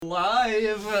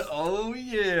live. Oh,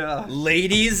 yeah.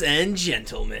 Ladies and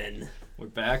gentlemen. We're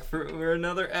back for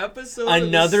another episode.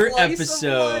 Another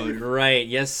episode. Right.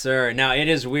 Yes, sir. Now, it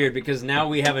is weird because now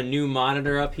we have a new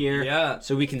monitor up here. Yeah.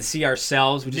 So we can see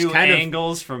ourselves, which new is kind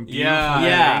angles from beautiful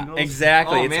Yeah,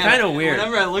 exactly. Oh, it's man. kind of weird.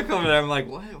 Whenever I look over there, I'm like,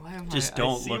 why am Just I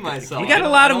don't see look at myself. We got a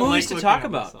lot of I don't movies like to talk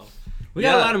looking at about. myself. We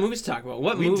got a lot of movies to talk about.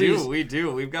 What movies? We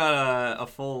do. We've got a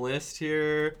full list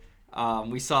here.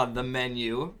 We saw The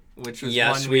Menu, which was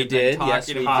Yes, one we we've been did. talking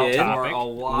Yes, we about did. for a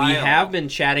while. We have been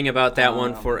chatting about that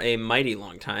one for a mighty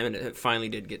long time, and it finally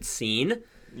did get seen.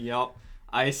 Yep.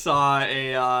 I saw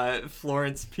a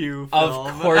Florence Pugh film.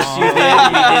 Of course you did. You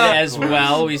did as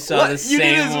well. We saw the You did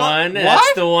same as well? one. What?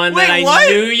 That's the one Wait, that I what?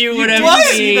 knew you would have What?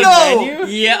 seen. No.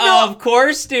 Yeah, No. of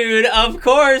course, dude. Of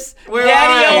course. Wait,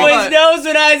 Daddy hold always on. knows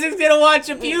when Isaac's gonna watch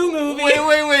a Pew movie.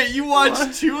 Wait. You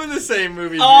watched two of the same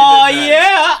movies. Oh we did then.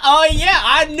 yeah,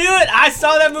 I knew it. I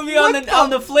saw that movie on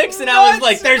the flicks, and I was What?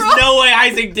 like, "There's no way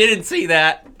Isaac didn't see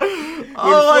that." When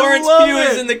I Florence love Pugh it.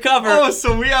 is in the cover. Oh,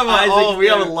 so we have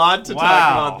a lot to talk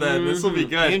Wow. about then. This will be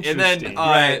good. And then Interesting.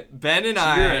 Right. Ben and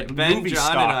So you're a Ben, movie John,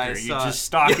 stalker. and I You saw. just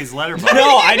stalk his letterbox.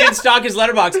 No, I didn't stalk his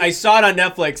letterbox. I saw it on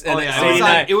Netflix, and Oh yeah, Sadie and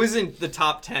I. it was in the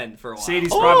top 10 for a while. Sadie's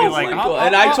probably like, my God.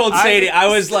 And I told Sadie, I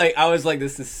was like,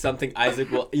 this is something Isaac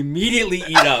will immediately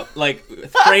eat up. Like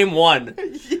frame one,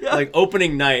 Yeah. like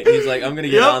opening night. He's like, I'm gonna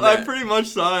get on Yep, that. I pretty much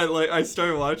saw it. Like I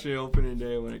started watching it opening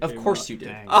day when it Of came course out. you did.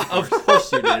 Dang. Of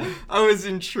course you did. I was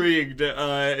intrigued.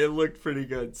 It looked pretty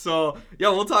good. So yeah,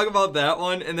 we'll talk about that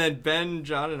one. And then Ben,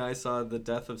 John, and I saw The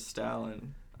Death of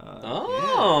Stalin.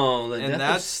 Oh, the And Death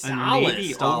that's of a Stalin.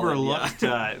 maybe Stalin,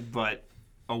 overlooked, but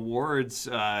awards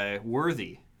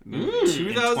worthy. movie.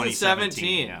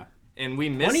 2017. Yeah. And we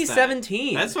missed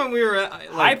 2017. That's when we were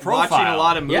High profile. watching a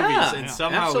lot of movies, Yeah, and yeah,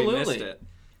 somehow we missed absolutely. it.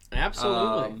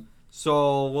 Absolutely.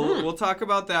 So we'll talk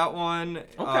about that one.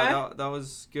 Okay. That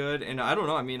was good. And I don't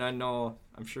know. I mean,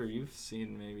 I'm sure you've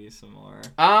seen maybe some more.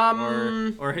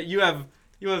 Or you have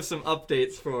some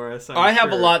updates for us. I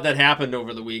have a lot that happened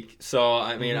over the week, so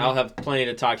I mean, I'll have plenty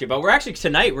to talk to you about. We're actually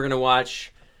tonight. We're gonna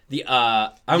watch the.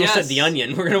 I almost said The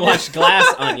Onion. We're gonna watch Glass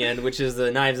Onion, which is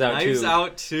the Knives Out 2. Knives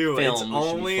Out 2. film, It's which should be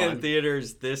only in fun.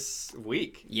 theaters this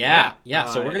week. Yeah.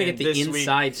 So we're gonna and get the this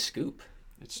inside scoop.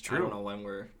 It's I don't true. know when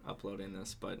we're uploading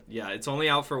this, but yeah, it's only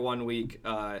out for 1 week.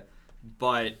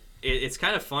 But it's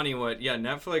kind of funny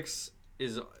Netflix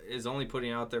is only putting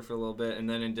it out there for a little bit, and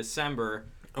then in December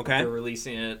they're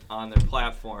releasing it on their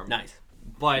platform. Nice.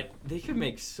 But they could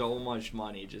make so much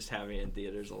money just having it in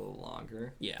theaters a little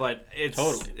longer. Yeah. But it's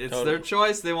Totally. their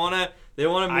choice. They want to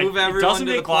move everyone It doesn't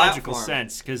to make the logical platform.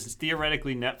 sense because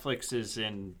theoretically Netflix is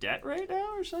in debt right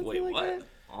now or something Wait, like what? that.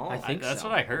 Oh, I think that's so.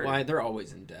 what I heard. Why they're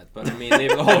always in debt, but I mean, they've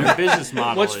Their business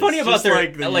model. What's is funny about just their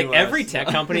like the US. every tech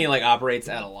company operates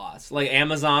at a loss. Like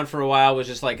Amazon for a while was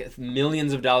just like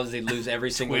millions of dollars they'd lose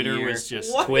every single Twitter year. was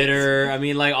just What? Twitter. I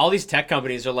mean, like all these tech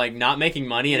companies are like not making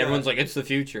money, and Yeah. everyone's like, it's the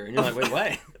future, and you're like, wait,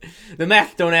 what? The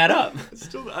math don't add up.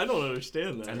 Still, I don't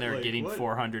understand that. and they're Like, getting what?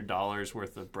 $400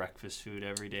 worth of breakfast food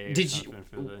every day. Or Did you? something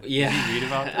for the, Yeah, Did you read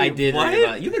about that? I did What? read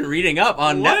about it. You've been reading up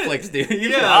on What? Netflix, dude.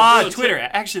 You've Yeah. been- Twitter.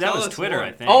 Actually, that tell was us Twitter, more.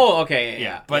 I think. Oh, okay.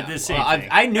 Yeah, but the same Well, thing.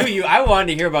 I knew you. I wanted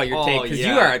to hear about your Oh, take because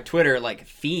yeah. you are a Twitter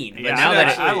fiend. But Yeah, now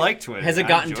that I like Twitter. has it I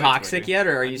gotten enjoy toxic Twitter. yet,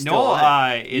 or are you still? No,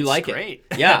 on it? it's You like it? great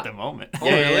Yeah. at the moment. Oh,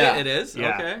 Yeah, really? yeah. It is?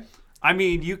 Yeah. Okay. I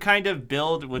mean, you kind of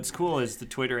build. What's cool is the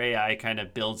Twitter AI kind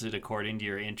of builds it according to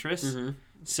your interests. Mm-hmm.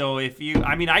 So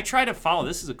I try to follow.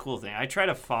 This is a cool thing. I try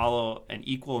to follow an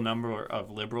equal number of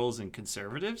liberals and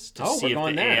conservatives to Oh, see we're if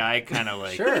going the there. AI kind of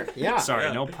like. Sure. Yeah. Sorry,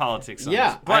 Yeah. no politics. On Yeah,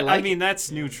 this. But I like mean that's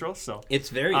neutral. So It's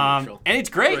very neutral. and it's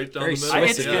great. Right down Very the middle.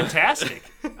 It's Swiss, yeah. fantastic.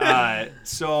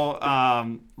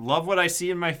 Love what I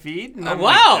see in my feed. And I'm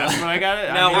Wow. like, that's what I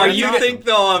got. Now, I mean, what are do you you gonna- think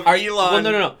though of Are Elon?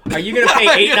 Well, no. Are you gonna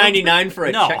pay $8.99 for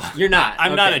a No. check? You're not.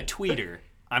 I'm not a Okay. tweeter.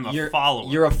 I'm a You're,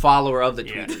 follower. You're a follower of the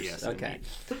Yeah, tweeters. yes, okay.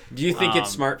 indeed. Do you think it's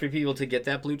Um, smart for people to get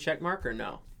that blue check mark or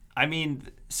no? I mean,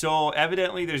 so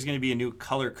evidently there's going to be a new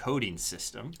color coding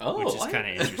system, Oh, which is what? kind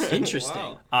of interesting.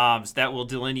 Interesting. Wow. So that will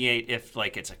delineate if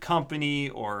like it's a company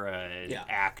or an Yeah.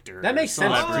 actor, That makes or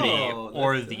sense. celebrity, Oh,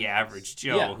 or that's the nice. average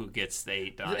Joe Yeah. who gets the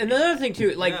 $8. And another thing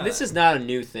too, like Yeah. this is not a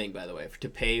new thing, by the way, to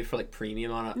pay for like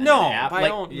premium on an No, app. by Like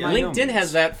no- by no LinkedIn means.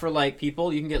 has that for like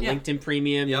people. You can get Yeah. LinkedIn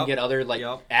Premium. You Yep. can get other like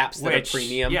Yep. apps that Which, are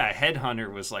premium. yeah,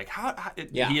 Headhunter was like, how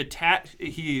Yeah. he attached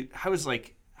I was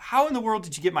like, how in the world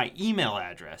did you get my email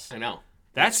address? I know.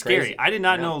 That's scary. crazy. I did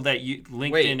not I know. know that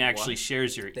LinkedIn Wait, actually what?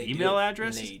 shares your They email do.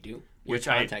 address. They do. Which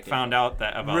Your I contact found info. out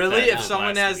that about Really? that If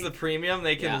someone last has week. the premium,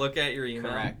 they can Yeah. look at your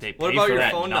email. Correct. They What pay about for your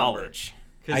that phone knowledge.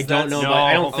 I don't know, but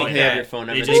I don't think they have your phone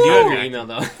number. They just do have do your email,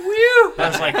 though. I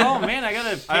was like, oh, man, I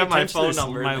got to pay have my attention phone to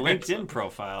number my in there. LinkedIn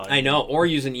profile. I know, or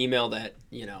use an email that,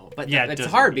 but Yeah, it it's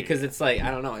doesn't hard need because it. it's like,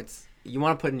 I don't know, you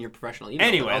want to put in your professional email.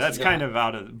 Anyway, that's kind of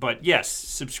out of, but yes,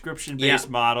 subscription-based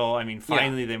model. I mean,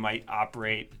 finally they might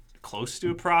operate close to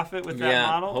a profit with that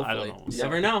model. Hopefully. I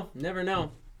don't know. Never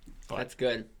know. But that's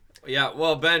good. Yeah,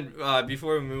 well, Ben,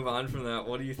 before we move on from that,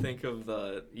 what do you think of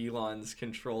Elon's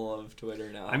control of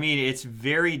Twitter now? I mean, it's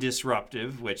very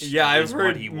disruptive, which I've is heard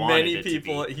what he wanted many it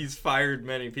people. to be. He's fired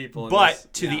many people.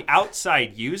 But to the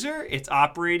outside user, it's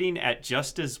operating at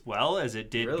just as well as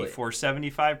it did Really? before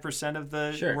 75% of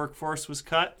the workforce was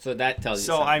cut. So that tells you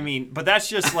So, something. I mean, but that's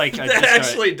just like that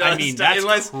actually does. I mean,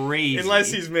 that's crazy.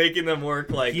 Unless he's making them work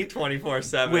like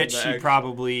 24/7, which he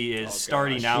probably is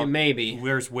starting out. Maybe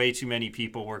There's way too many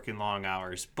people working long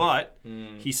hours. But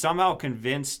he somehow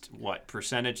convinced what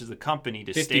percentage of the company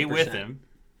to stay with him.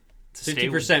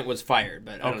 50% was fired,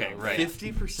 but I don't know. Right.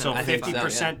 50%. So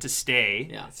 50% to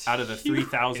stay out of the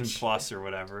 3,000 plus or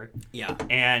whatever. Yeah.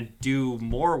 And do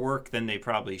more work than they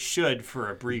probably should for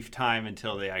a brief time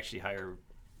until they actually hire,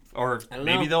 or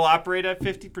maybe they'll operate at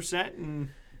 50%. And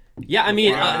yeah, I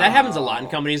mean that happens a lot in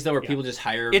companies though, where people just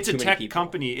hire. It's too a many tech people.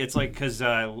 company. It's like because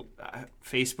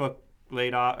Facebook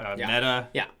laid off, Meta.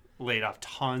 Yeah. Laid off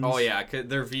tons. Oh yeah, 'cause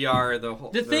their VR, the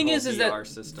thing whole is VR that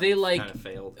system they kind of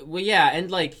failed. Well, yeah,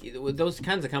 and like with those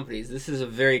kinds of companies, this is a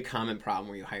very common problem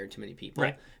where you hire too many people,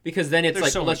 right? Because then it's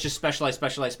There's like let's just specialize,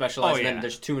 and then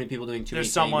there's too many people doing too many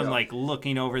things. There's someone like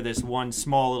looking over this one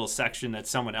small little section that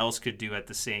someone else could do at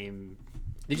the same.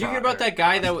 Did you hear about that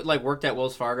guy that like worked at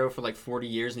Wells Fargo for like 40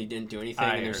 years and he didn't do anything?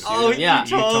 And You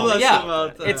told us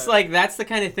about that. It's like that's the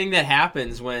kind of thing that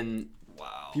happens when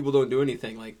people don't do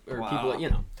anything,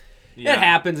 people, It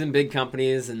happens in big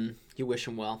companies, and you wish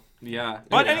them well. Yeah.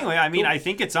 But anyway, I mean, I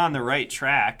think it's on the right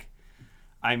track.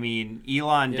 I mean,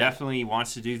 Elon definitely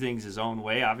wants to do things his own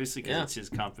way, obviously, because it's his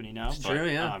company now. It's true,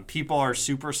 yeah. People are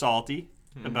super salty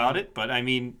about it, but I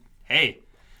mean, hey,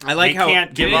 I like they how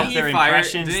can't give up their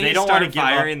impressions. They don't want to give up.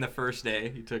 Firing the first day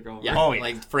he took over. Yeah,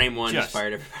 like frame one just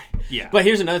fired everybody. Yeah. But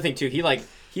here's another thing too. He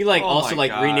also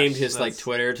renamed his that's...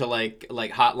 Twitter to like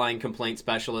hotline complaint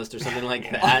specialist or something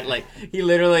like that. Like he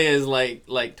literally is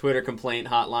like Twitter complaint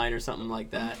hotline or something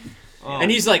like that. And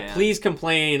he's like, please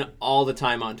complain all the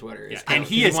time on Twitter. Yeah. And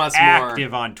he is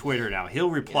active on Twitter now.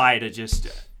 He'll reply to just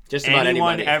about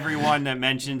anyone, anybody. Everyone that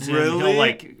mentions him. Really? He'll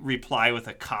like reply with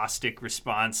a caustic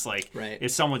response. Like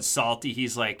if someone's salty,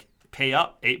 he's like, pay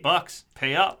up, $8,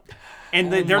 pay up.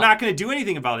 And they're not going to do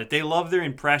anything about it. They love their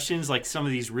impressions, like some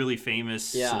of these really famous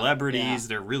celebrities.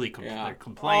 They're really they're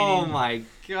complaining. Oh my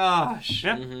gosh!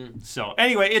 Yeah. Mm-hmm. So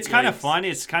anyway, it's kind of fun.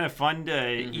 It's kind of fun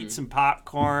to eat some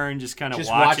popcorn, just kind of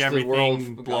watch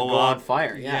everything blow go up. on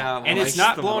fire. Yeah, and it's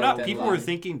not blown up. People were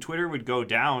thinking Twitter would go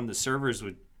down. The servers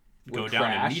would go down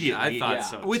crash. immediately. I thought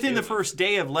so. Within the first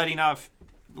day of laying off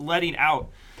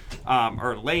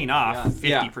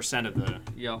 50% of the.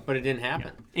 Yeah, but it didn't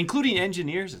happen. Including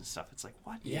engineers and stuff. It's like,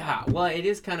 what? Yeah, well,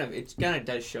 it kind of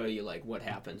does show you like what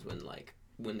happens when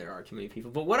there are too many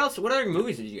people. But what else? What other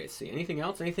movies did you guys see? Anything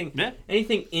else? Anything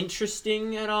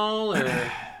interesting at all? Or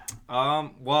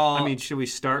well, I mean, should we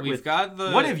start with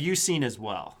what have you seen as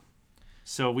well?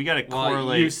 So we got to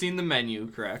correlate. You've seen the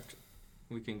menu, correct?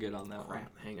 We can get on that one.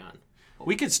 Hang on.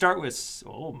 We could start with.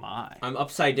 Oh my! I'm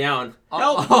upside down.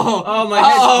 Help! Oh,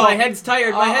 my head's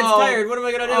tired. My head's tired. What am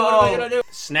I gonna do?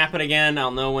 Snap it again. I'll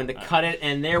know when to cut it.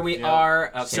 And there we are.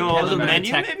 Okay, so the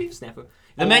menu, maybe. Snap it.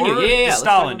 The menu, yeah.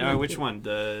 Stalin. Which one?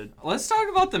 Let's talk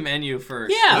about the menu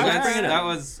first. Yeah, that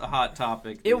was a hot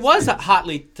topic. It was a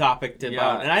hotly topic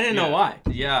about, and I didn't know why.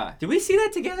 Yeah. Did we see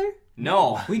that together?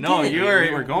 No, we didn't. You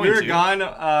were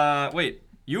gone. Wait.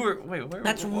 You were where?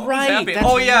 That's what right. Was that's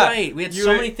right. We had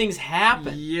so many things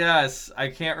happen. Yes, I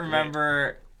can't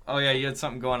remember. Right. Oh yeah, you had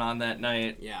something going on that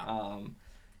night. Yeah.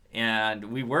 And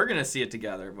we were gonna see it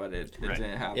together, but it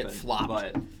didn't happen. It flopped.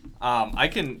 But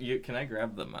can I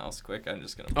grab the mouse quick? I'm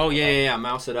just gonna. Oh yeah.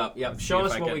 Mouse it up. Yep. Show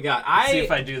us what we got. See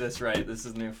if I do this right. This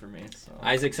is new for me. So.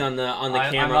 Isaac's on the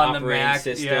camera operating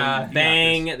system. Yeah,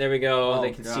 Bang! There we go. Oh,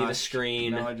 they can see the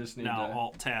screen. Now I just need to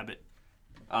Alt tab it.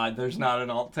 There's not an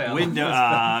alt tab. Window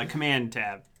Command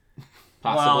tab.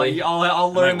 Possibly. Well,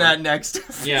 I'll learn that next.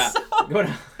 Yeah. Go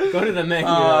to the menu.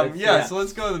 So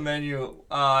let's go to the menu.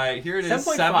 Here it is.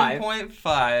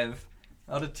 7.5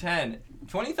 out of 10.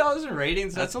 20,000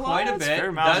 ratings. That's quite a bit. Fair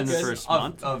amount in the first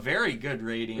month. A very good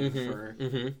rating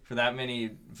for that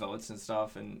many votes and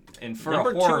stuff, and for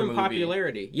Number a horror 2 in movie.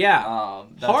 Popularity. Yeah.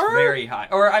 That's horror? very high.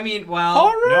 Or I mean, well,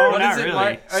 horror? No, what not is it?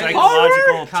 really.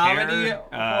 Psychological Comedy,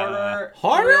 terror, horror.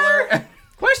 Horror?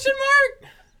 Question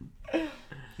mark?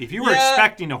 If you were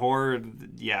expecting a horror,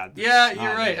 yeah,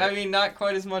 you're right. I mean, not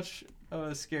quite as much of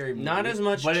a scary movie. Not as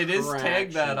much, but it is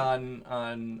tagged that on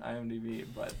IMDb.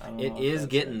 But I don't know. It is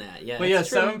getting that, yeah. But yeah,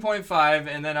 7.5,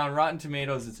 and then on Rotten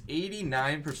Tomatoes, it's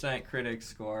 89% critic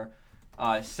score,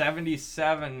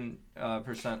 77%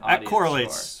 audience that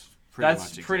correlates. Score. That's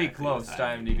exactly pretty close to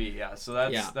IMDb. Yeah, so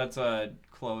that's a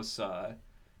close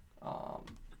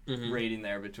rating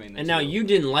there between the two. And now you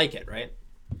didn't like it, right?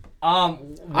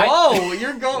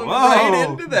 You're going right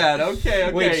into that.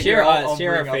 Okay. Wait, share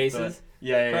our faces.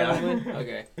 Yeah.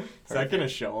 Okay. Is that gonna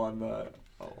show on the?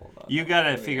 Oh, hold on. You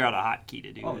gotta figure out a hotkey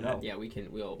to do that. No. Yeah, we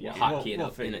can. We'll hotkey it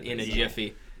up in a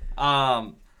jiffy.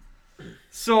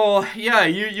 So yeah,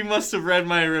 you must have read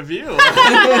my review.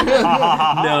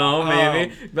 No,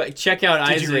 maybe. But check out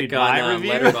Isaac on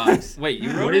Letterboxd. Wait,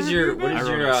 you wrote what is your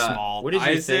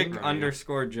Isaac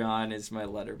 _John is my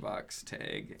Letterboxd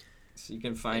tag. So you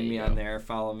can find me on there.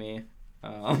 Follow me. I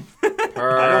don't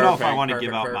know if I want to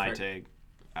give out my tag.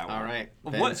 All right.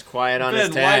 Ben's quiet on his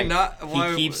tag.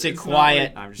 He keeps it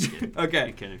quiet. I'm just kidding. Okay.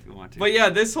 You can if you want to. But yeah,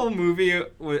 this whole movie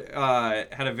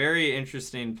had a very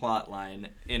interesting plot line,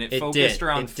 and it focused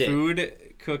around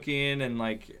food, cooking, and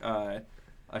like a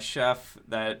chef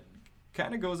that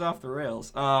kind of goes off the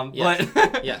rails.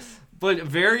 Yes. But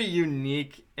very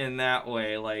unique in that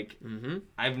way. Like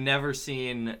I've never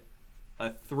seen a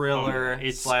thriller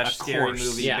 / scary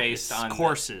movie based on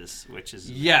courses, which is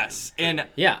and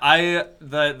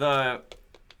the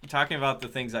talking about the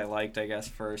things I liked, I guess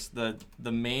first the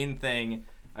main thing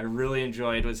I really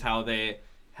enjoyed was how they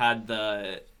had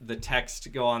the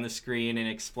text go on the screen and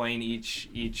explain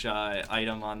each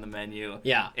item on the menu.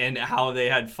 Yeah, and how they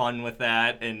had fun with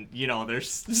that, and there's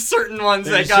certain ones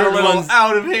that got a little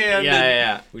out of hand.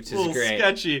 Yeah, which is a little great.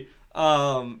 Sketchy.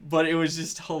 But it was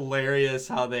just hilarious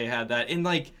how they had that. And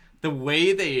like the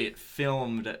way they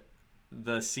filmed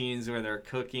the scenes where they're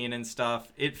cooking and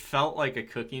stuff, it felt like a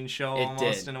cooking show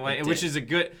almost in a way, which is a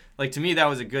good, like to me that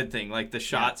was a good thing. Like the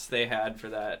shots they had for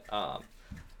that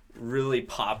really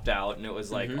popped out, and it was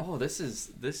like, oh, this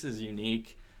is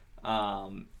unique.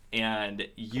 And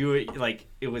you like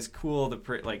it was cool.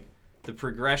 The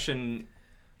progression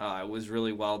was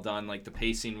really well done. Like the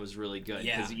pacing was really good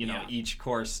because each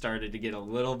course started to get a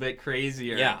little bit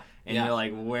crazier. And you're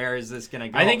like, where is this gonna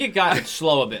go? I think it got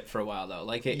slow a bit for a while though.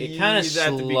 Like it kind of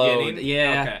slowed. At the beginning.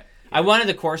 Yeah. Okay. I wanted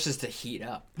the courses to heat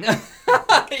up.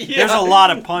 There's a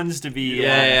lot of puns to be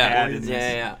had in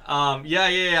this.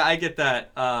 I get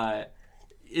that.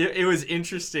 It was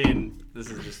interesting. This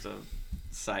is just a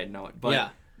side note,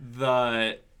 but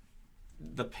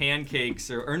the pancakes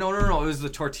or no, it was the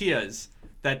tortillas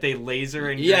that they laser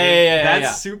engrave.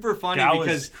 That's super funny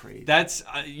because that's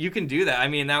you can do that. I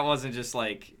mean, that wasn't just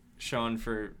like shown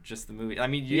for just the movie. I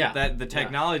mean, the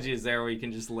technology is there where you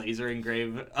can just laser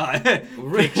engrave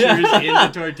pictures into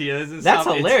tortillas and stuff.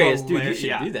 That's hilarious, dude. You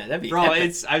should do that. That'd be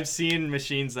epic. I've seen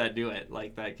machines that do it,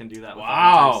 like that can do that with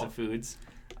all types of foods.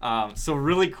 So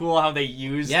really cool how they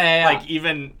use like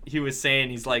even he was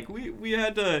saying he's like we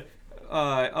had to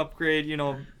upgrade,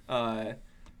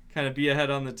 kind of be ahead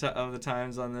on of the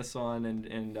times on this one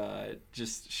and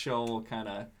just show kind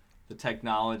of the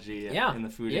technology in the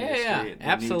food industry, the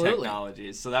absolutely. New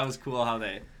technologies. So that was cool how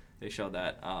they showed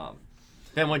that.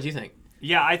 Ben, what do you think?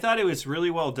 Yeah, I thought it was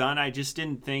really well done. I just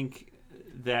didn't think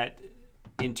that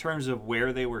in terms of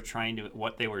what they were trying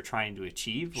to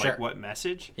achieve, like what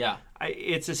message. Yeah,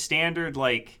 it's a standard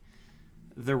like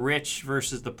the rich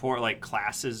versus the poor, like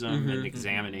classism and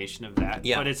examination of that.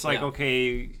 Yeah, but it's like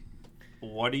okay,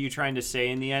 what are you trying to say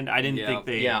in the end? I didn't think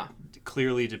they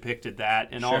clearly depicted that,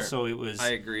 and also it was. I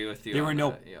agree with you. There were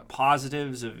no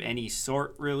positives of any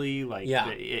sort, really. Like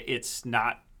it's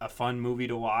not a fun movie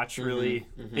to watch, really.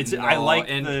 It's I like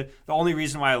the only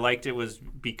reason why I liked it was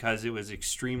because it was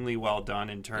extremely well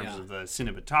done in terms of the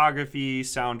cinematography,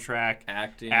 soundtrack,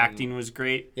 acting was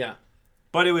great. Yeah.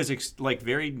 But it was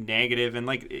very negative, and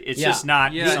like it's just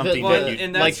not something that you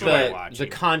enjoy watching. The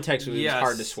context was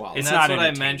hard to swallow. And that's what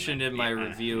I mentioned in my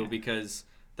review because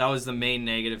that was the main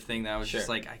negative thing that I was just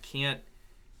like, I can't.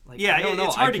 Like, I don't know.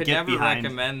 It's hard I could to get never behind.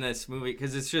 recommend this movie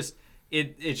because it's just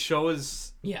it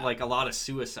shows like a lot of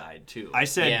suicide too. I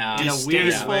said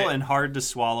distasteful and hard to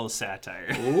swallow satire.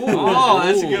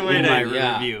 That's a good way to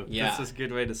review. Yeah. That's a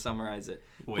good way to summarize it.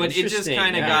 But it just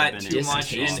kind of got too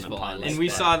much, and we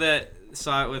saw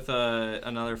it with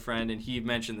another friend, and he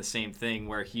mentioned the same thing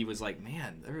where he was like,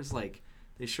 man, there was like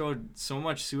they showed so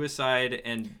much suicide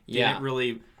and didn't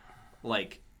really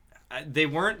like they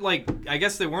weren't like I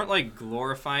guess they weren't like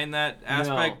glorifying that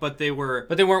aspect, but they weren't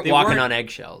walking on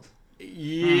eggshells.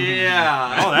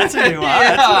 Yeah. Oh, that's a new one.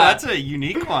 That's a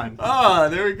unique one. Oh,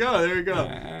 there we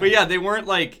go. But yeah, they weren't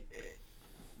like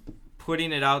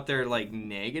putting it out there like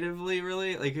negatively,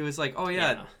 really. Like it was like, oh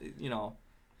yeah.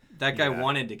 That guy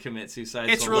wanted to commit suicide.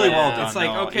 It's really well done. It's like,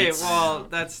 okay, well,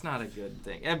 that's not a good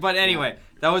thing. But anyway,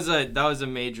 that was a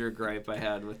major gripe I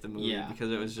had with the movie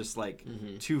because it was just like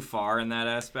too far in that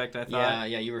aspect. I thought.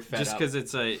 Yeah, you were fed just up. because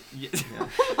it's a.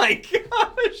 Oh my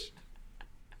gosh.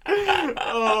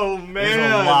 Oh man.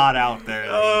 There's a lot out there.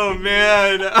 Oh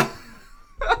man.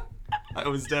 I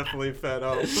was definitely fed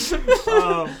up.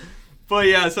 But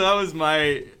yeah, so that was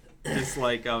my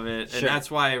dislike of it, and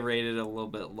that's why I rated it a little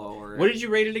bit lower. What did you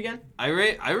rate it again? I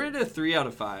rated a 3 out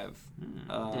of 5.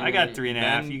 I got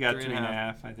 3.5. You got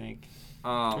 3.5, I think.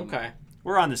 Okay,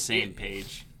 we're on the same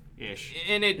page ish.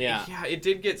 And it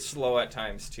did get slow at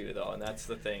times too, though, and that's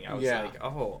the thing. I was like,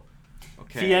 oh,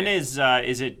 okay. Fienna is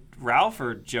it Ralph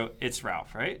or Joe? It's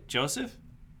Ralph, right? Joseph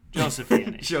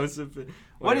Fienna. Joseph.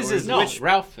 What is his? No,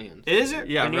 Ralph Fiennes. Is it?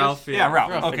 Yeah, Ralph. Yeah,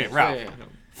 Ralph. Okay, Ralph. Yeah.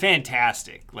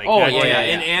 Fantastic. Like,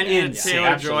 And Anya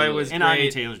Taylor-Joy was great. And Anya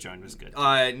Taylor-Joy was good.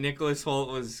 Nicholas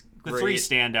Hoult was great. The 3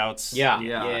 standouts.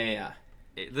 Yeah.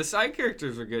 The side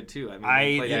characters were good too.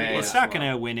 It's not going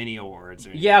to win any awards.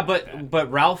 Or but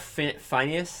Ralph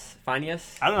Fiennes. I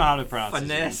don't know how to pronounce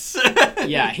Finesse.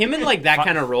 Yeah, him in like that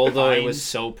kind of role though, it was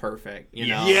so perfect. You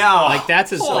know, like that's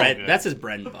his bread. That's his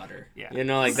bread and butter. Yeah, you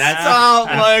know, like that's. Stop,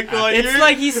 Michael. It's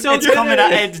like he's so it's good coming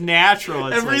out. It's natural.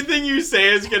 It's everything you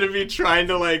say is gonna be trying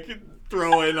to like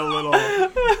throw in a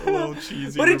little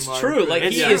cheesy. But it's true. Like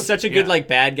he is such a good like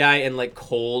bad guy and like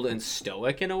cold and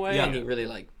stoic in a way, and he really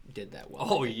like did that well.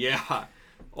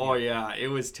 Oh yeah, it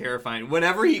was terrifying.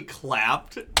 Whenever he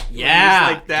clapped,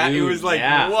 like that, dude, it was like,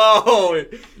 whoa,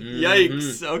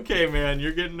 yikes. Okay, man,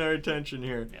 you're getting our attention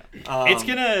here. Yeah.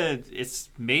 It's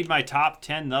made my top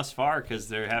 10 thus far because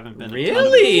there haven't been a ton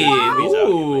of movies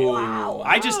out.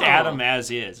 I just add them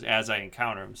as I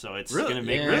encounter them, so it's gonna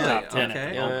make my top 10.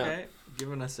 Okay,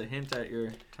 giving us a hint at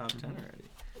your top 10 already.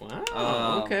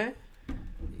 Wow. Okay.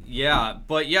 Yeah,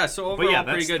 so overall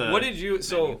pretty good. What did you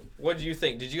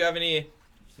think? Did you have any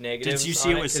negatives? Did you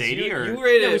see it with Sadie? You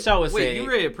rated we saw it with Sadie. You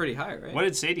rated it pretty high, right? What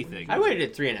did Sadie think? I rated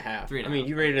it 3.5. I mean,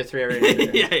 you rated it 3. I rated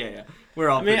it 3. Yeah. We're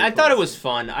all. I thought it was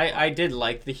fun. I did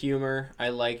like the humor. I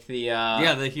liked the.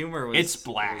 The humor was. It's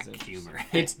black humor.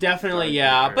 It's definitely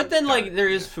but then like there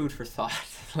is food for thought.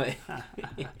 Like.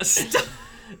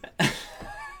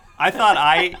 I thought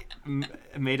I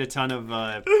made a ton of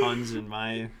puns in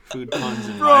my food puns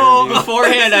in my review.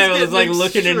 Beforehand, I was like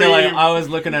looking into like I was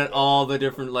looking at all the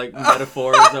different like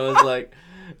metaphors. I was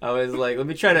like, let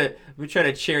me try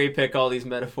to cherry pick all these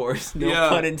metaphors. No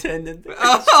pun intended.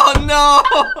 Oh no!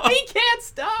 He can't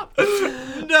stop.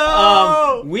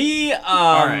 No.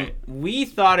 We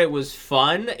thought it was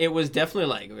fun. It was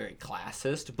definitely like very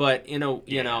classist, but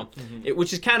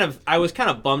which is kind of I was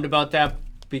kind of bummed about that.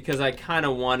 Because I kind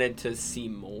of wanted to see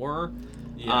more.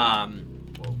 Yeah.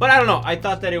 But I don't know. I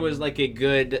thought that it was like I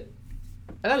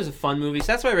thought it was a fun movie.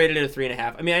 So that's why I rated it a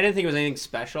 3.5. I mean, I didn't think it was anything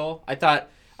special. I thought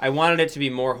I wanted it to be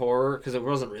more horror because it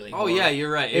wasn't really horror. Oh, yeah, you're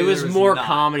right. It was more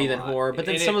comedy than horror. But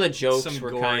then some of the jokes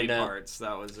were kind of... parts,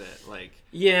 that was it. Like...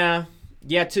 Yeah.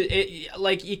 Yeah,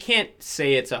 like you can't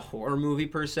say it's a horror movie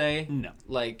per se. No.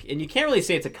 Like, and you can't really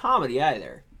say it's a comedy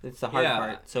either. It's the hard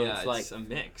part. So it's like a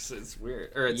mix. It's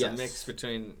weird, or it's a mix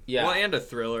between and a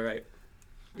thriller. I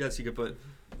guess you could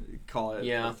call it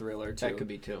a thriller too. That could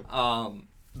be too.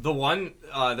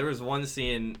 There was one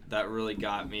scene that really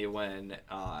got me when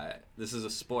this is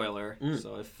a spoiler.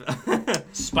 So if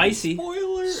spicy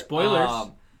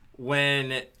spoilers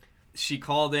when she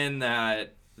called in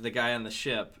the guy on the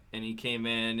ship. And he came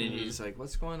in and he's like,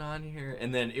 "What's going on here?"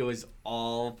 And then it was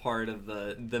all part of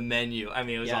the menu. I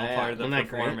mean, it was all part of the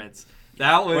performance.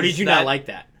 That was. Or did you not like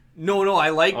that? No, I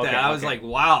liked that. I was like,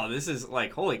 "Wow, this is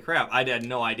like holy crap!" I had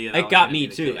no idea. It got me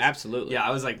too. Absolutely. Yeah,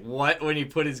 I was like, "What?" When he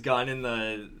put his gun in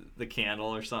the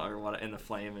candle or something or what in the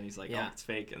flame, and he's like, "Oh, it's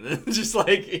fake," and then just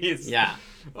like he's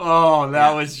Oh,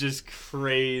 that was just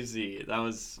crazy. That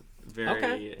was.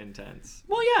 Very intense.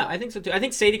 Well, yeah, I think so too. I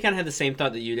think Sadie kind of had the same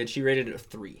thought that you did. She rated it a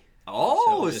 3.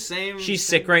 Oh, same. She's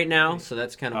sick right now, so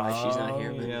that's kind of why she's not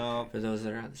here. But for those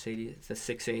that are on Sadie, it's a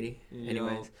 680.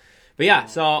 Anyways, but yeah.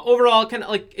 So overall, kind of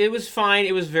like it was fine.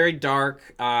 It was very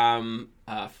dark. For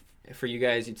you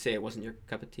guys, you'd say it wasn't your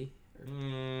cup of tea.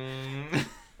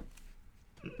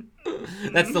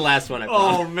 That's the last one I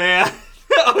promised. Oh man.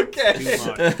 Okay.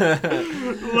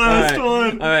 Last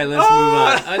one. All right, let's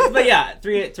move on. But yeah,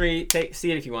 3.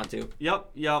 See it if you want to.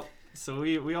 Yep. So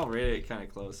we all rated it kind of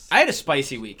close. I had a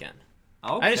spicy weekend.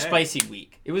 Okay. I had a spicy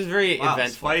week. It was very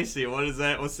eventful. Spicy. What is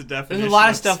that? What's the definition? There's a lot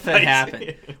of stuff spicy? that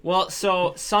happened. Well,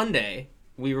 so Sunday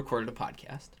we recorded a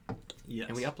podcast. Yes.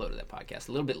 And we uploaded that podcast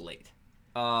a little bit late.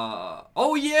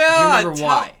 Oh yeah. Do you remember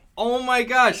why? Oh my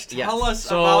gosh! Tell us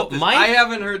so about this. Mike, I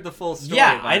haven't heard the full story.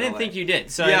 Yeah, I didn't think you did.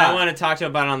 So I want to talk to you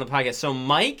about it on the podcast. So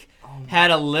Mike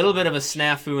had a little bit of a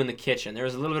snafu in the kitchen. There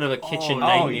was a little bit of a kitchen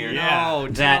nightmare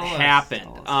that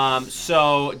happened.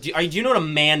 So do you know what a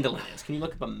mandolin is? Can you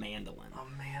look up a mandolin?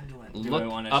 Look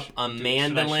up a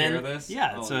mandolin.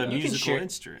 Yeah, it's a musical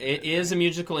instrument. It is a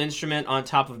musical instrument on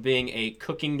top of being a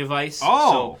cooking device.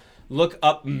 Oh. So look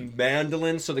up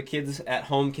mandolin so the kids at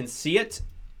home can see it.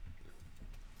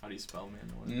 How do you spell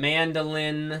mandolin?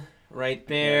 Mandolin, right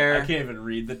there. I can't even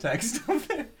read the text of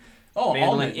it. Oh,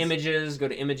 mandolin images. Go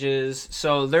to images.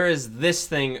 So there is this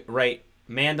thing, right?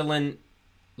 Mandolin.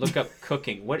 Look up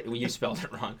cooking. What you spelled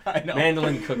it wrong. I know.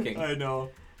 Mandolin cooking. I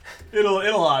know. It'll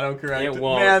autocorrect. It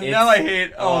won't. Man, now I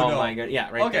hate. Oh no. My god. Yeah,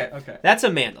 right there. Okay. That's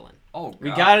a mandolin. Oh, God.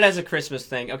 We got it as a Christmas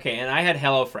thing. Okay, and I had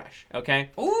HelloFresh. Okay.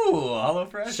 Ooh,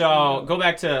 HelloFresh. So go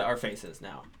back to our faces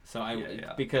now. So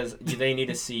Yeah. because they need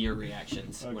to see your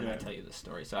reactions when I tell you the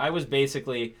story. So I was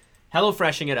basically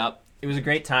HelloFreshing it up. It was a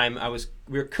great time.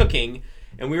 We were cooking,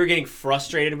 and we were getting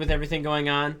frustrated with everything going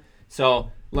on.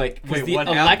 So because the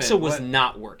Alexa was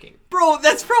not working. Bro,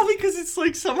 that's probably because it's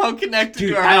like somehow connected Dude,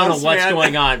 to our I don't house, know what's man.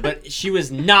 going on, but she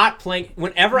was not playing.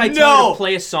 Whenever I tell her to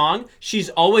play a song, she's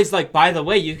always like, by the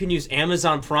way, you can use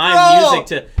Amazon Prime Music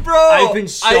to... Bro! I've been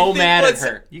so mad at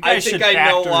her. You guys should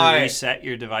factory reset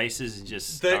your devices and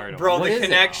just start Bro, over. the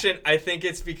connection, I think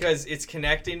it's because it's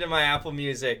connecting to my Apple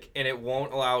Music and it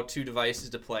won't allow two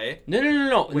devices to play.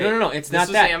 No. It's not that. This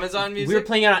was Amazon Music? We were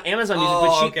playing it on Amazon Music,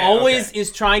 but she always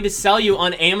is trying to sell you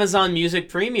on Amazon Music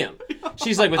Premium.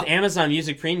 She's like, with Amazon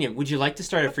Music Premium, would you like to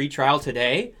start a free trial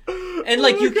today? And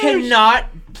you cannot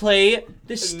play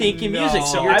the stinking music.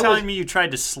 So you're telling me you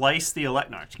tried to slice the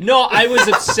Alexa? No, I was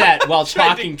upset while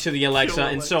talking to the Alexa,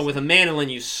 and so with a mandolin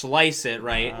you slice it,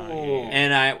 right?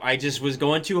 And I just was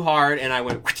going too hard, and I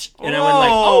went, and I went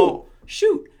like, oh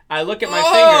shoot! I look at my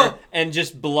finger, and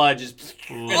just blood just,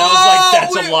 and I was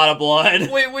like, that's a lot of blood.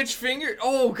 Wait, which finger?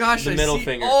 Oh gosh, the middle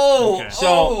finger. Oh, okay.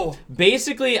 So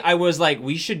basically, I was like,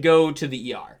 we should go to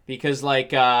the ER because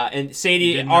and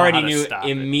Sadie already knew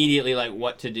immediately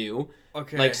what to do.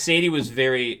 Okay. Sadie was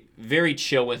very, very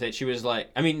chill with it. She was like,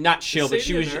 I mean, not chill, but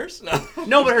she was a nurse?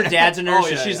 No, but her dad's a nurse,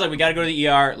 so she's like, we got to go to the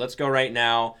ER. Let's go right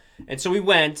now. And so we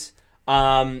went.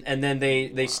 And then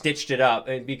they stitched it up.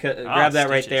 And grab that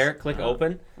right there. Click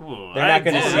open. Ooh, They're not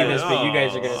going to see this, but you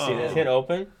guys are going to see this. Hit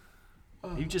open.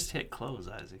 You just hit close,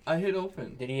 Isaac. I hit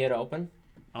open. Did he hit open?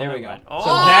 There we go. Oh.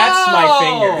 So that's my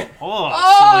finger.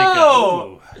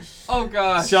 Oh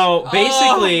gosh. So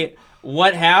basically,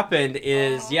 what happened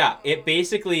is, it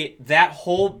basically, that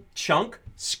whole chunk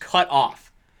cut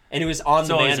off. And it was on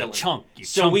the mandolin. It was a chunk.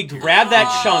 So we grabbed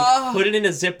that chunk, put it in a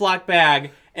Ziploc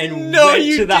bag, and went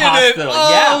to the hospital.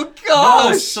 Oh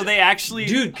gosh! No, so they actually,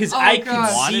 dude, because I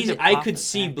could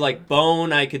see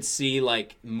bone. I could see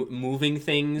moving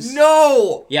things.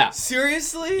 No. Yeah.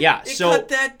 Seriously? Yeah. It cut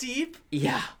that deep?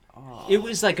 Yeah. It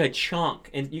was like a chunk,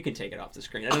 and you can take it off the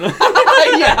screen. I don't know.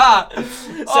 Yeah.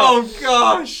 Oh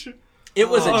gosh. It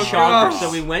was a chunk.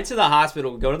 So we went to the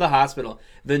hospital. We go to the hospital.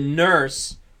 The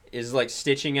nurse is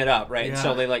stitching it up, right? Yeah. And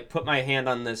so they put my hand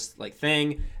on this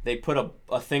thing. They put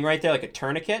a thing right there, like a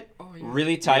tourniquet,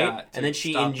 really tight, and then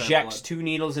she injects 2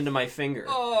 needles into my finger,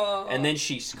 and then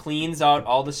she cleans out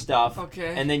all the stuff,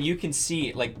 and then you can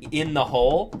see in the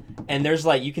hole, and there's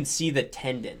you can see the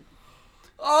tendon,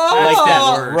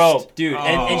 that rope, dude,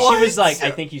 and she was like,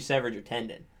 I think you severed your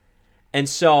tendon. And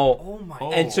so,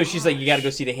 so she's like, you got to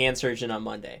go see the hand surgeon on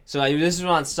Monday. So this is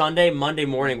on Sunday. Monday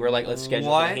morning, we're like, let's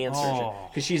schedule the hand surgeon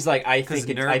because she's like, I think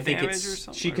it's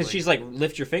because she's like,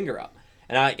 lift your finger up,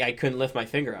 and I couldn't lift my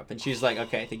finger up, and she's like,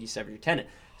 okay, I think you severed your tendon.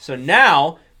 So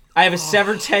now I have a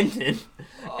severed tendon,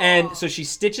 and so she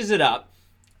stitches it up,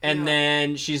 and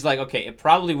then she's like, okay, it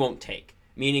probably won't take,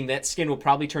 meaning that skin will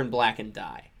probably turn black and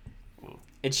die.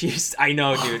 And I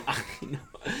know, dude. I know.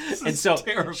 And so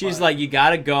she's like, you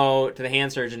got to go to the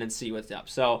hand surgeon and see what's up.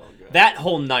 So that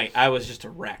whole night, I was just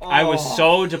a wreck. I was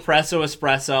so depresso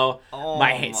espresso.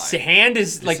 My hand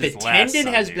is the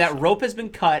tendon that rope has been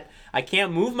cut. I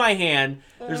can't move my hand.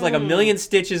 There's a million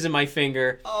stitches in my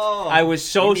finger. I was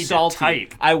so salty.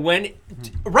 I went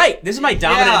right. This is my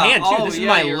dominant hand too. This is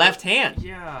my left hand.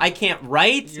 Yeah. I can't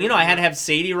write. I had to have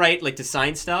Sadie write to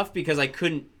sign stuff because I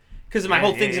couldn't. Because my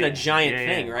whole thing's in a giant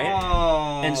thing, right?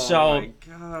 Oh, and so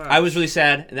I was really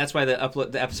sad, and that's why the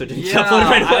episode didn't get uploaded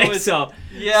right away.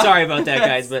 Sorry about that,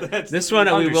 guys. But this one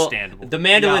we will. The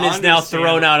mandolin is now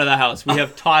thrown out of the house. We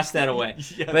have tossed that away.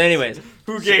 But anyways,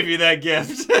 who gave you that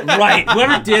gift? Right,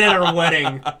 whoever did it at our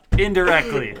wedding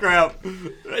indirectly. Crap.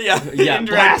 Yeah.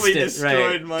 Indirectly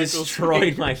destroyed Michael's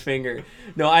destroyed my finger.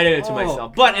 No, I did it to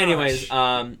myself. But anyways,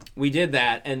 we did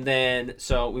that, and then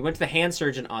so we went to the hand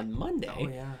surgeon on Monday. Oh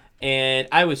yeah. And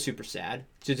I was super sad,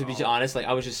 to be honest. Like,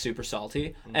 I was just super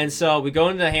salty. And so we go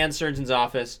into the hand surgeon's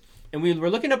office, and we were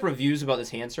looking up reviews about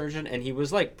this hand surgeon, and he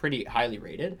was, like, pretty highly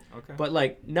rated. Okay. But,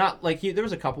 like, not, like, there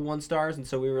was a couple 1 stars, and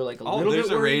so we were, like, a little bit worried. Oh,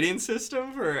 there's a rating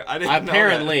system for, I didn't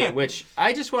Apparently, know that. which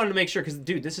I just wanted to make sure, because,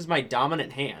 dude, this is my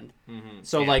dominant hand.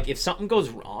 So, like, if something goes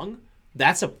wrong,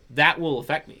 that will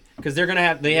affect me. Because they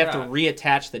have to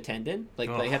reattach the tendon.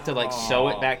 Like, they have to, like, sew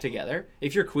it back together.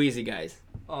 If you're queasy, guys.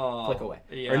 Click away.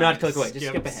 Yeah, or not click away.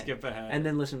 Just skip ahead. And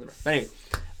then listen to the rest. But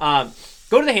anyway,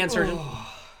 go to the hand surgeon.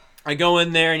 I go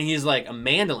in there, and he's like, a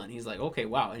mandolin. He's like, okay,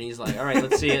 wow. And he's like, all right,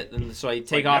 let's see it. And so I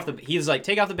take off he's like,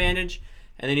 take off the bandage.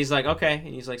 And then he's like, okay.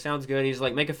 And he's like, sounds good. He's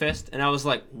like, make a fist. And I was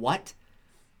like, what?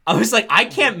 I was like, I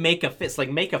can't make a fist. Like,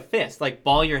 make a fist. Like,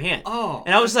 ball your hand. Oh.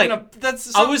 And I was like,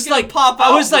 pop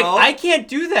out, like, I can't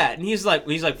do that. And he's like,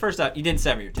 first off, you didn't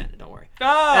sever your tendon. Don't worry.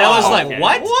 Oh, and I was like,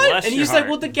 what? Bless and your he's like, heart.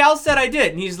 well, the gal said I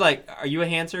did. And he's like, are you a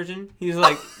hand surgeon? He's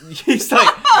like, you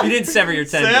didn't sever your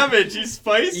tendon. Savage. He's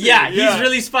spicy. Yeah, he's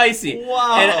really spicy.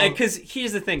 Wow. And because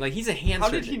here's the thing, like, he's a hand surgeon. How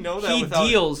did he know that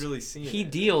without really seeing it? He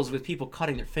deals with people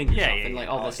cutting their fingers off and like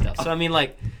all this stuff. So I mean,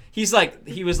 like, he's like,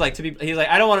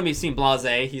 I don't want to be seen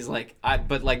blasé. He's like,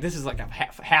 but like, this is like a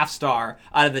half star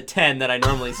out of the 10 that I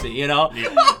normally see, you know?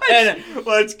 And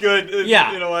well, that's good.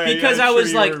 Yeah, in a way, because I'm I was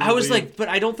sure like, but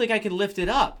I don't think I can lift it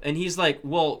up. And he's like,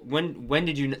 well, when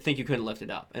did you think you couldn't lift it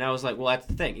up? And I was like, well, that's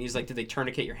the thing. And he's like, did they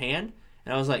tourniquet your hand?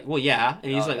 And I was like, well, yeah.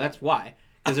 And he's like, that's why.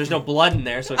 Because there's no blood in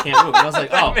there, so it can't move. And I was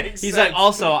like, oh. He's like,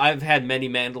 also, I've had many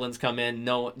mandolins come in.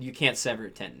 No, you can't sever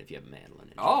your tendon if you have a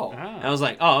mandolin. Oh. And I was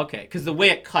like, oh, okay. Because the way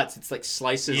it cuts, it's like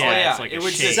slices. Yeah, it's like it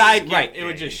would shave. It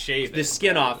would just shave the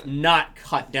skin off, not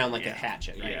cut down like a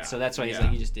hatchet, right? Yeah. So that's why he's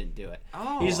like, you just didn't do it.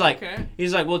 Oh, he's like,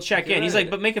 well, check in. He's like,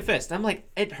 but make a fist. I'm like,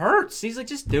 it hurts. He's like,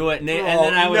 just do it. And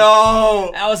then I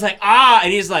was like,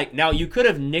 and he's like, now you could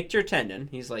have nicked your tendon.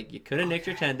 He's like, you could have nicked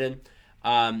your tendon.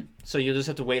 So you'll just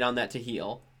have to wait on that to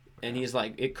heal. And he's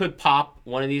like, it could pop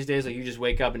one of these days. Like, you just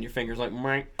wake up and your finger's like, and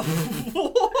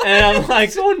I'm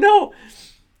like, oh no.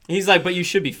 He's like, but you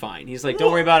should be fine. He's like,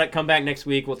 don't worry about it. Come back next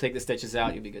week. We'll take the stitches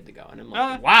out. You'll be good to go. And I'm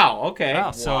like, wow, okay.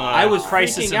 Wow, so I was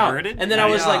crisis freaking out. averted. And then I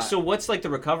was like, so what's like the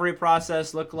recovery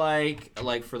process look like?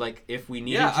 Like for like if we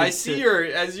needed to. Yeah, I see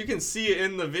as you can see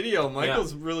in the video,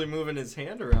 Michael's really moving his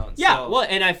hand around. Yeah, so. well,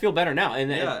 and I feel better now.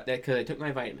 And because I took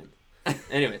my vitamin.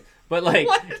 Anyway. But like,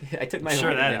 I took my.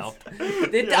 Sure, that helped.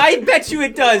 I bet you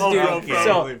it does, dude. Okay.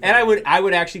 So, and I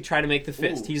would actually try to make the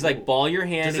fist. He's like, ball your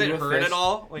hand into a fist. Does it hurt at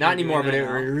all? Not anymore, but it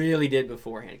really did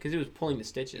beforehand because it was pulling the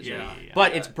stitches. Yeah.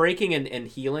 But it's breaking and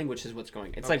healing, which is what's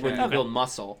going. It's like when you build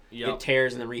muscle, it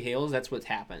tears and then reheals. That's what's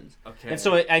happened. Okay. And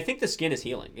so I think the skin is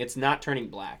healing. It's not turning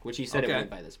black, which he said it would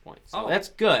by this point. So that's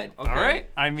good. Okay. All right.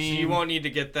 I mean, so you won't need to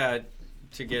get that.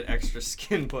 To get extra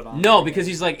skin put on. No, because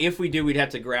he's like, if we do, we'd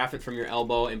have to graft it from your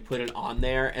elbow and put it on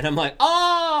there. And I'm like,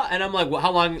 and I'm like, well,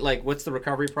 how long? Like, what's the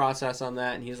recovery process on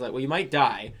that? And he's like, well, you might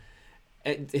die.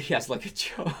 And he has like a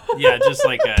joke. Yeah, just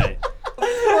like a.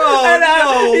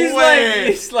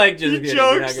 He's like, just he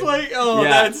jokes like,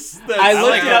 that's. I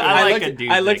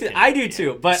do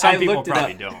too, but some I people looked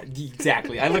probably it up. don't.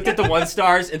 Exactly. I looked at the 1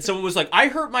 stars, and someone was like, I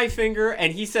hurt my finger,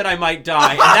 and he said I might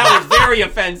die, and that was very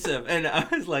offensive. And I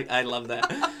was like, I love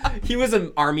that. He was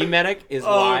an army medic, is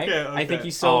why. Okay. I think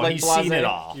he's so like he's blasé. seen it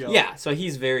all. Yeah, so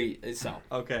he's very so.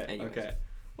 Okay. Anyways. Okay.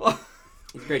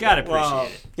 He's great. Gotta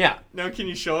appreciate it. Yeah. Now, can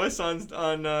you show us on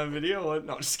video? What?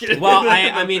 No, just kidding. Well,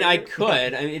 I mean, I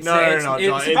could. I mean, it's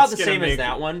about the same as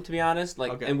that it. one, to be honest.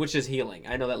 Like, and which is healing.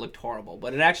 I know that looked horrible,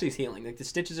 but it actually is healing. Like the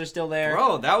stitches are still there.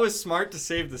 Bro, that was smart to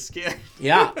save the skin.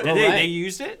 Yeah. They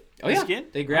used it. Oh yeah. Skin?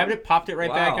 They grabbed it, popped it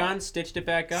right back on, stitched it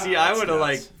back up. See, I would have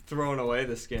like thrown away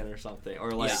the skin or something,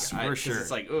 or like for sure. It's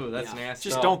like, ooh, that's nasty.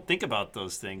 Just don't think about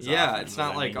those things. Yeah, often, it's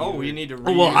not like, I mean, we need to.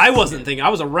 Well, I wasn't thinking. I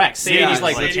was a wreck. Sadie's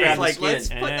like, let's grab the skin. Let's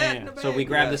put that in the bag. So we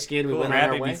grabbed the skin. We went on grab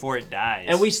our it way before it dies.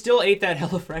 And we still ate that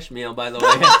HelloFresh meal, by the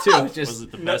way, too. Just was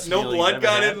it the best no meal blood you've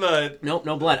got ever in the. Nope,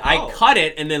 no blood. I cut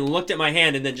it and then looked at my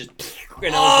hand and then just.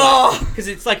 And I was like, because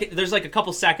it's like there's like a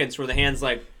couple seconds where the hand's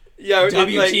like. Yeah,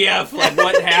 WTF, like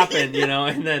what happened, you know,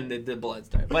 and then the blood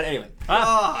started. But anyway.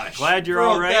 Gosh, glad you're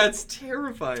all right. That's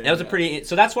terrifying. That was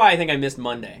so that's why I think I missed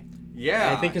Monday.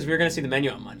 Yeah. I think because we were going to see the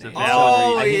menu on Monday.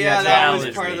 Oh, I think yeah, that's that valid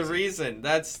was part of the reason.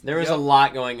 reason. There was a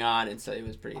lot going on, and so it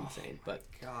was pretty insane. But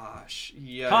gosh,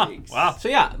 yikes. Huh. Wow. So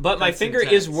yeah, but my That's finger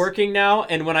intense. is working now,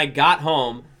 and when I got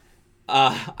home,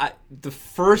 the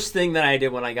first thing that I did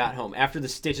when I got home, after the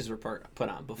stitches were put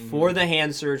on, before the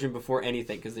hand surgeon, before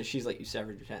anything, because she's like, you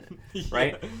severed your tendon,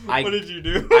 right? What did you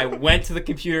do? I went to the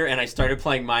computer and I started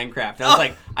playing Minecraft. And I was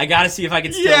like, I got to see if I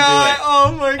can still do it.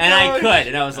 Oh my god. And I could,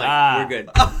 and I was like, we're good.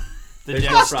 The There's no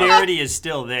dexterity is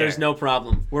still there. There's no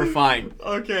problem. We're fine.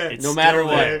 Okay. It's No matter still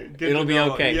what, there. Good it'll to be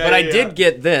know. okay. Yeah, But I yeah. did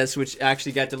get this, which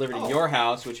actually got delivered to your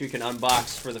house, which we can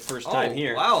unbox for the first time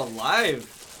here. Wow, live.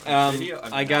 Video. I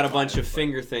mean, I got a not bunch live, of but-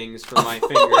 finger things for my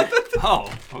finger.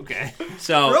 Oh, okay.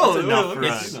 So Bro, That's enough for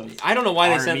it's, us. I don't know why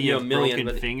they sent Army me a of million, broken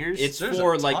but fingers? it's There's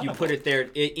for a like ton you of put them. it there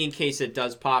in case it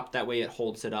does pop. That way it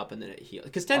holds it up and then it heals.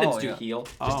 Because tendons Oh, do yeah. heal. It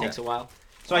just Oh. takes a while.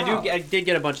 So Wow. I did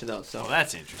get a bunch of those. So Oh,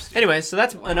 that's interesting. anyway, so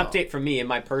that's an update from me in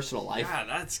my personal life. God,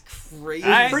 that's crazy.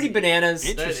 It's pretty bananas.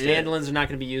 Interesting. Mandolins are not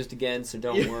going to be used again, so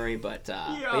don't worry. But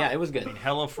yeah, it was good.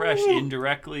 HelloFresh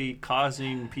indirectly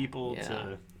causing people Yeah.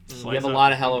 to. We have a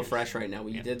lot of HelloFresh right now.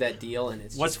 We did that deal, and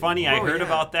it's What's just funny, I Oh, heard yeah.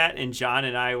 about that, and John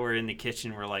and I were in the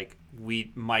kitchen. We're like,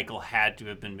 Michael had to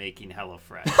have been making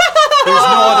HelloFresh. There's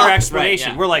no other explanation.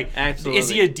 Right, yeah. We're like, Absolutely. is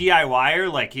he a DIYer?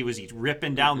 Like he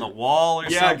ripping down the wall or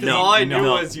Yeah, something? because all I knew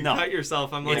No, was you no. cut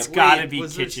yourself. I'm like, It's got to wait, be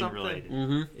was there kitchen something? related.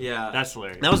 Mm-hmm. Yeah. That's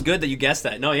hilarious. That was good that you guessed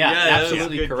that. No, yeah, that was a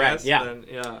absolutely good correct. guess Yeah. then.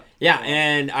 Yeah. Yeah,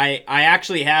 and I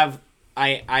actually have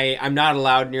I'm not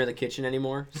allowed near the kitchen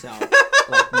anymore, so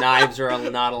like knives are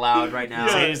not allowed right now.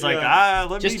 So Yeah. he's like,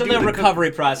 let Just me in do the the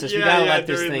recovery process, we Yeah, gotta yeah, let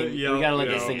this during thing the- we gotta let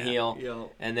yeah, this thing yeah. heal, Yeah.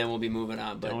 and then we'll be moving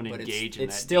on. But Don't but engage it's in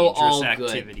that still all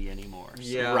dangerous good. activity anymore. So.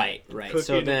 Yeah. Right. So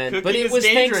Cooking- then, cooking but it is was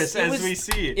dangerous, Thanks- as we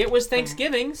see. It was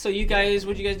Thanksgiving, so you guys,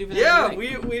 what'd you guys do for Yeah,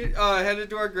 Thanksgiving? we headed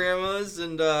to our grandma's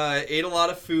and ate a lot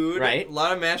of food. Right. A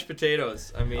lot of mashed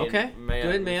potatoes. I mean, Okay. man,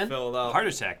 Good, man. Filled up. Heart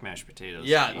attack mashed potatoes.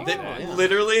 Yeah, Eat they, that. yeah.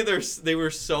 literally, they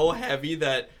were so heavy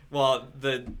that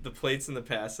the plates in the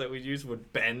past that we'd use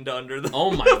would bend under the.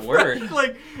 Oh, my word.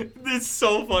 Like, it's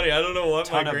so funny. I don't know what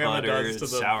ton my of grandma butter, does to the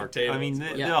sour. potatoes. I mean,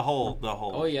 but- Yeah. the whole.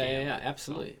 Oh yeah,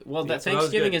 absolutely. Well, Yeah, that so that was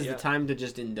Thanksgiving good, is yeah. the time to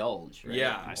just indulge. Right?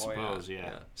 Yeah. I Oh, suppose, yeah.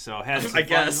 yeah. So had some I fun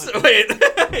guess. with- Wait.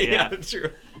 yeah, Yeah. true.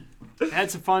 had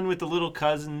some fun with the little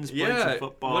cousins. Played Yeah, some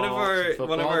football. one of our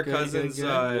Football, good, cousins.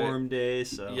 good. warm day.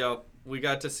 So Yep, we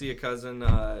got to see a cousin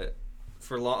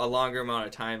for a longer amount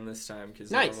of time this time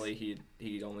because Nice. normally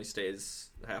he only stays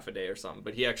half a day or something,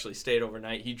 but he actually stayed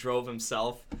overnight. He drove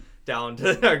himself down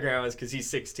to our grandma's because he's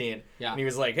 16. Yeah. And he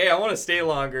was like, "Hey, I want to stay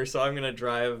longer, so I'm gonna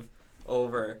drive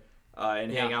over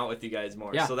and hang Yeah. out with you guys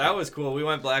more." Yeah. So that was cool. We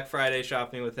went Black Friday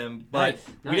shopping with him, but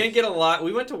Nice. we didn't get a lot.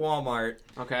 We went to Walmart,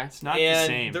 Okay. it's not and the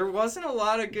same. there wasn't a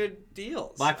lot of good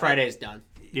deals. Black Friday is done.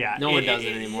 Yeah, No one does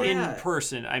it anymore. In Yeah.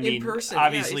 person, I mean, person, yeah,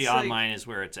 obviously it's like- online is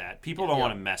where it's at. People don't Yeah.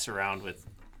 want to mess around with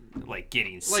like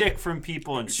getting sick from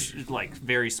people in like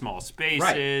very small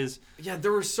spaces, Yeah,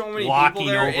 there were so many walking people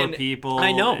there, over and people.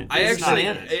 I know. It- I it's not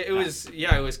actually, good. it was,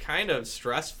 yeah, it was kind of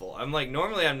stressful. I'm like,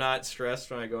 normally I'm not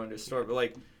stressed when I go into a store, but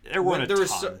like, There weren't a there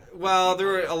ton. well, there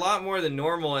were a lot more than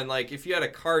normal, and like, if you had a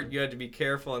cart, you had to be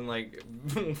careful and like,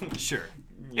 Sure.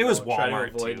 you It was try to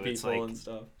Walmart, avoid too. people It's like- and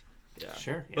stuff. Yeah,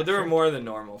 Sure. but there were more than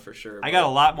normal for sure. I got a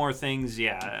lot more things,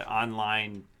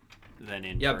 online than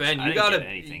in Yeah, person. Ben, I you didn't got get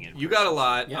anything in you got a person.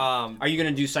 lot. Yeah. Are you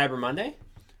gonna do Cyber Monday?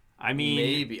 I mean,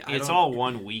 Maybe. I it's don't- all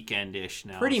one weekend-ish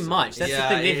now. Pretty so- much. That's Yeah,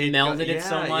 the thing. They've it- melded it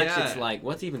so yeah, much. yeah. It's like,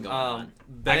 what's even going on?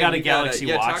 Ben, I got a you Galaxy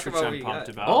yeah, Watch, talk which about what I'm you pumped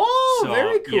got. about. Oh, So,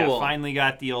 very Yeah, cool. finally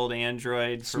got the old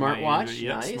Android for my Smartwatch? Android.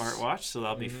 Yeah, Nice. smartwatch. So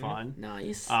that'll be fun.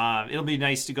 Nice. It'll be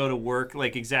nice to go to work,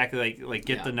 like exactly like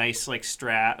get Yeah. the nice like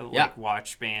strap, Yeah. like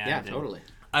watch band. yeah, and- totally.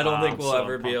 I don't think we'll so I'm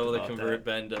ever be pumped able to about convert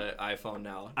Ben to iPhone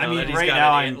now. I Now mean, that he's right got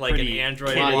now an, I'm like pretty an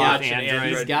Android kiddy watch with and Android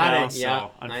Android got now, it, yeah.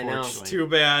 So, I know. unfortunately. Too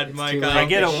bad, It's Mike. too If late. I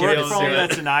get a They work should phone do it.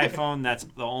 that's an iPhone, that's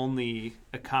the only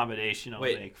accommodation I'll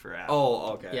Wait. make for Apple.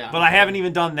 Oh, okay. Yeah. But I haven't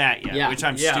even done that yet, Yeah. which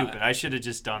I'm Yeah. stupid. I should have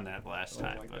just done that last Oh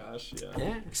time. my but gosh, yeah.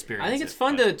 Yeah. experience I think it's it,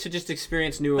 fun but- to just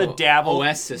experience new The dabble-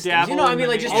 OS systems. dabble You know, I in mean,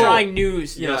 the like just new- trying new,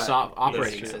 Yeah, soft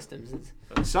operating true. systems.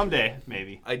 Someday,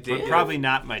 maybe. I did. But probably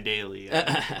not my daily. Yeah.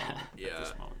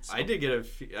 this moment, so. I did get a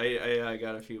few. I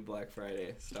got a few Black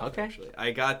Friday stuff. Okay. Actually,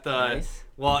 I got the. Nice.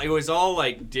 Well, it was all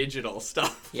like digital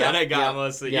stuff Yeah, that I got yeah,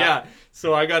 mostly. yeah. Yeah.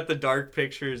 So I got the Dark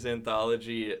Pictures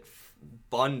anthology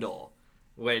bundle,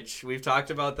 which we've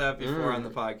talked about that before on the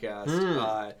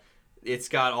podcast. It's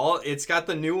got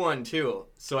the new one too.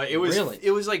 So it was Really?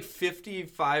 it was like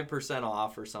 55%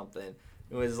 off or something.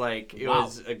 It was like it Wow.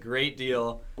 was a great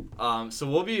deal.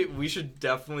 So we should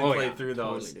definitely play yeah, through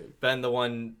those. totally, dude. Ben,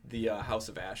 the House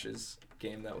of Ashes.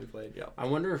 game that we played. Yeah. I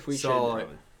wonder if we should.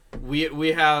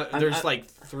 We have there's like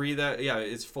 3 that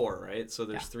it's 4, right? So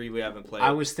there's 3 we haven't played.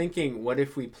 I was thinking, what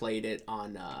if we played it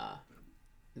on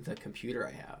the computer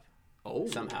I have? Oh,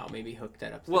 somehow maybe hook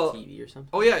that up to the TV or something.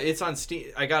 Oh yeah, it's on Steam.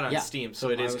 I got it on Steam, so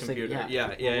it is computer.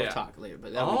 Thinking, we'll talk later,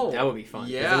 but that would be fun.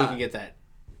 Yeah, then we can get that.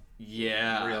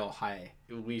 Yeah, real high.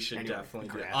 We should definitely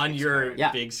do it on your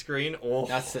big screen. Oh,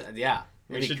 that's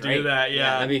we should do that.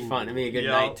 Yeah, that'd be fun. It'd be a good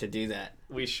night to do that.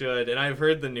 We should, and I've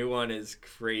heard the new one is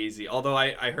crazy. Although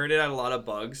I heard it had a lot of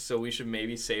bugs, so we should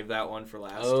maybe save that one for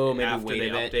last. Oh, maybe after they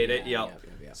update it. Yep.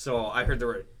 So I heard there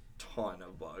were a ton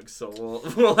of bugs, so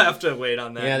we'll have to wait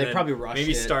on that. Yeah, they probably rushed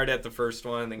maybe it. Start at the first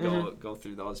one and then go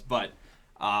through those. But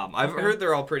I've heard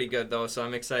they're all pretty good though, so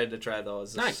I'm excited to try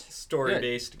those. Nice,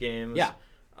 story-based games. Yeah.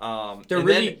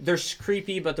 They're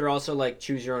creepy, but they're also like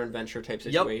choose your own adventure type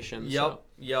situations.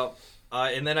 Yep.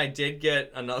 And then I did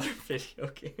get another video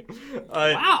game.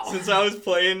 Wow! Since I was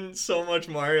playing so much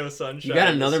Mario Sunshine. You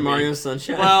got another Mario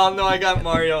Sunshine? Well, no, I got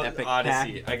Mario Pack.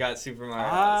 Odyssey. I got Super Mario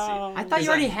Odyssey. I thought you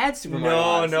already had Super Mario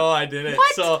Odyssey. No, I didn't.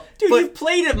 What? So, dude, you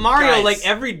played at Mario like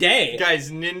every day. Guys,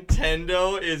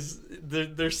 Nintendo is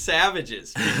they're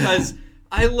savages because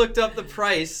I looked up the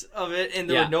price of it and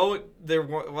there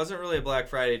wasn't really a Black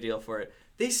Friday deal for it.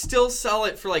 They still sell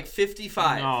it for like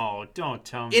 $55. No, don't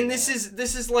tell me. And this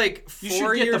is like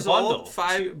 4 years years the bundle, old.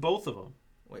 5, both of them.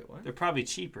 Wait, what? They're probably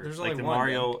cheaper. There's like only the one,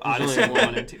 Mario man. Odyssey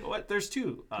 1 and 2. What? There's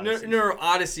 2. No,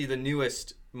 Odyssey, the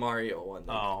newest Mario one.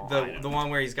 Like, the one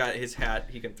where he's got his hat.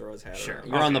 He can throw his hat. Sure. Around.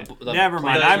 You're on the Never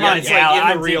mind. I'm on Galaxy.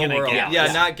 I'm real thinking world. of Galaxy.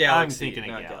 Yeah, not Galaxy. I'm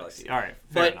thinking of Galaxy. All right.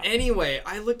 But enough. anyway,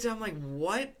 I looked at. I'm like,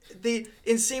 what?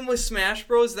 And same with Smash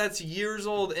Bros. That's years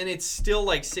old, and it's still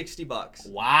like $60.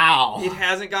 Wow. It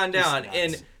hasn't gone down,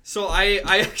 and so I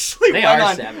actually went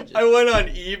on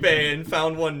eBay and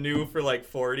found one new for like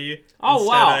 $40. Oh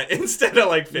wow! Instead of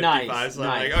like $55. Nice, So I'm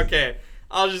like, okay,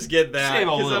 I'll just get that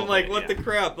because I'm like, what the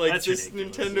crap? Like that's this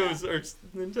ridiculous.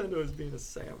 Nintendo is being a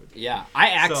savage. Yeah,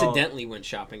 I accidentally went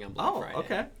shopping on Black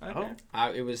Friday.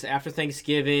 Okay. It was after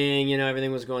Thanksgiving.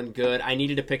 Everything was going good. I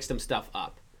needed to pick some stuff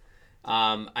up.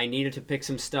 I needed to pick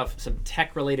some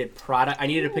tech-related product. I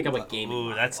needed to pick up a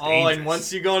gaming. Ooh, that's dangerous. And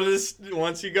once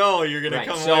you go, you're gonna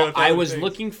come so away with I was things.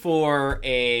 looking for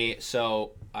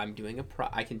I'm doing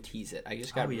I can tease it. I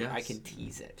just got. I can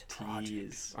tease it.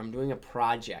 I'm doing a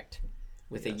project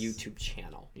with a YouTube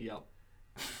channel. Yep.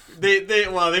 They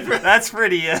that's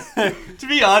pretty. To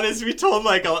be honest, we talked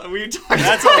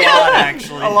that's a lot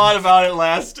actually. a lot about it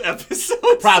last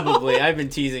episode. Probably. I've been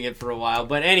teasing it for a while.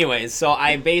 But anyways, so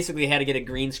I basically had to get a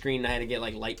green screen. I had to get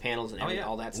like light panels and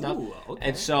all that stuff. Ooh, okay.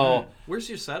 And so where's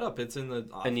your setup? It's in the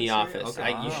office. In the office.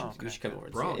 Okay. You should come over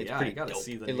and Bro, see it. It's pretty gotta dope.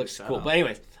 see the it new looks setup. cool. But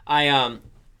anyways, I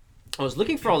was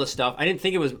looking for all this stuff. I didn't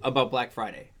think it was about Black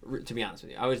Friday, to be honest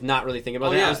with you. I was not really thinking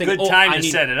about that. I was thinking, good time to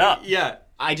set it up. Yeah.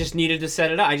 I just needed to set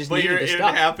it up. I just needed the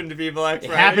stuff. It happened to be Black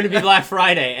Friday. It happened to be Black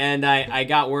Friday, and I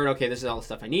got word, okay, this is all the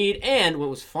stuff I need. And what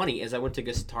was funny is I went to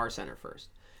Guitar Center first.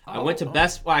 I went to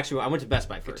Best Buy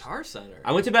first. Guitar Center?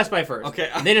 I went to Best Buy first. Okay.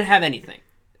 They didn't have anything.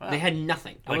 Wow. They had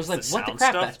nothing. I was like, the what the sound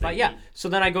crap, stuff Best Buy? they Yeah. need? So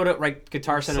then I go to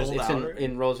Guitar Center. It's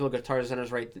in Roseville. Guitar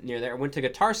Center's right near there. I went to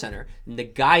Guitar Center, and the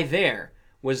guy there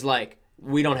was like,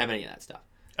 we don't have any of that stuff.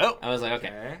 Oh. I was like,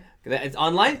 okay. It's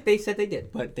online. They said they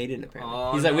did, but they didn't apparently.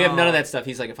 Oh, He's like, we have none of that stuff.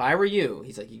 He's like, if I were you,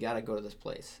 he's like, you got to go to this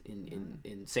place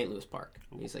in St. Louis Park.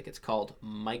 He's like, it's called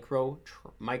Micro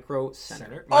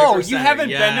Center. Oh, you haven't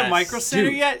been to Micro Center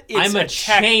Dude, yet? It's I'm a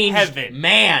changed heaven.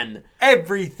 man.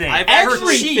 Everything.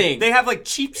 Everything. They have like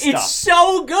cheap stuff. It's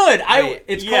so good.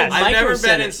 It's called Micro I've never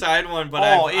Center. been inside one,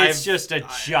 but it's just a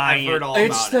giant. I've heard all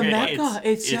It's about the it. Mecca.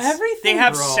 It's everything. They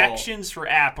have Bro. sections for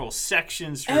Apple,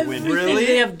 sections for Everything. Windows. Really?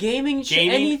 They have gaming.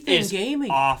 Anything is gaming.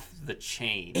 off the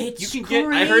chain. It's you can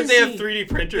crazy. I heard they have 3D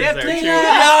printers there They too.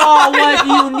 got what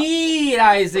you need,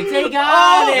 Isaac. They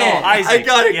got it. No, Isaac, I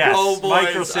gotta yes, go, boys.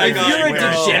 Micro I Center. If gotta you're a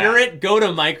go. degenerate, go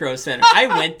to Micro Center. I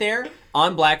went there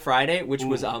on Black Friday, which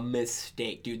was a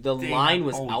mistake, dude. The line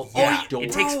was out the door.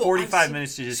 It takes Bro, 45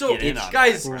 minutes to just get in on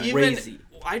guys, that. Crazy.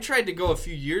 I tried to go a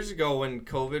few years ago when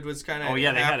COVID was kind of they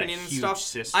had a happening and huge stuff.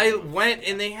 system. I went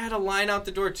and they had a line out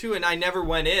the door too, and I never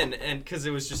went in, and because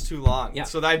it was just too long. Yeah.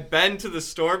 So I've been to the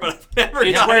store, but I've never.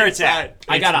 It's got where it's inside. at.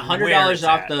 I got It's $100 where it's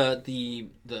off at. the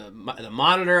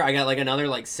monitor. I got like another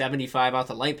like $75 off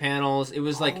the light panels. It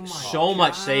was like so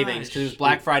much savings because it was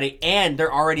Black Friday and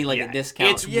they're already like a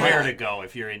discount. It's where to go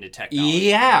if you're into technology.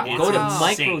 Yeah, It's go to insane.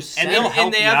 Micro And Center. they'll And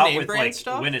help they you have out name with brand like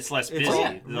stuff? when it's less busy.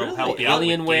 really? They'll help you out with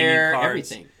Alienware, gaming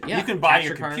cards. everything. Yeah, you can buy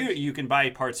your capture computer. cards. You can buy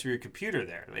parts for your computer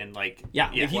there, and like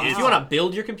If you want to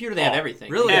build your computer, they have everything.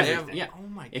 Really? Everything. Yeah. Oh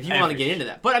my. If you want to get into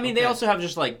that, but I mean, they Okay. also have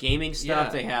just like gaming stuff. Yeah.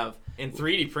 They have And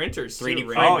 3D printers. 3D too,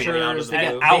 printers.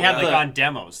 Right? They have on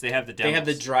demos. They have the demos. They have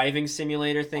the driving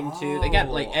simulator thing too. They got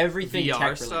like everything VR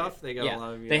tech stuff. They got a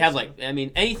lot of VR They have stuff. like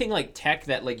anything like tech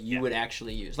that like you would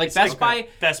actually use. Like It's Best Buy.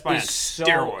 Best Buy is on so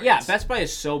steroids. yeah. Best Buy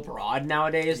is so broad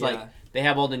nowadays. Like they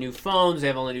have all the new phones. They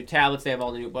have all the new tablets. They have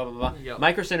all the new blah blah blah. Yep.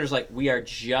 Micro Center's like we are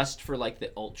just for like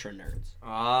the ultra nerds.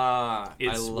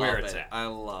 It's where it's at. I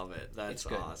love it. That's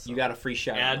Good. awesome. You got a free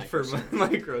shout. Ad for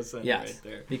Micro Center yes, right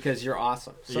there. because you're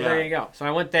awesome. So Yeah. there you go. So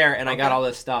I went there and I got all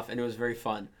this stuff and it was very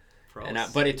fun. Pros.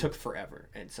 But it took forever,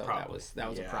 and so Probably. that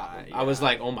was a Yeah, problem. yeah. I was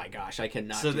like, oh my gosh, I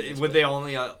cannot. So do this, would but- they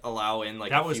only allow in like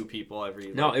That a was- few people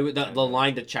every? No, like, the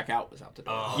line to check out was out the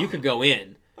door. Oh. You could go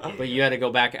in, but you had to go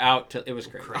back out. It was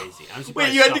crazy. Crazy. I'm surprised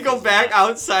Wait, you had to stuff go is back left.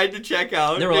 outside to check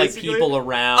out? There were like basically? people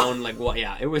around, like what?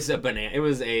 Yeah, it was a banana. It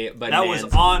was a banana. That was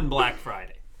on Black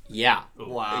Friday. Yeah,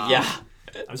 Wow. yeah.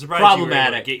 I'm surprised you were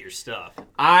Problematic. able to get your stuff.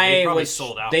 I They probably was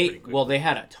sold out They pretty quickly. well, they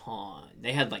had a ton.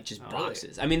 They had like just Oh, really?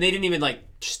 boxes. I mean, they didn't even like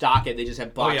stock it. They just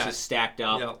had boxes yeah. stacked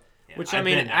up. Yep. Yeah, Which, I've I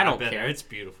mean, been there. I don't I've been care. there. It's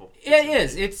beautiful. It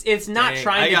is. It's not Dang, I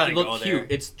trying to gotta go look there.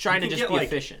 cute. It's trying You to can just get, be like,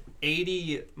 efficient.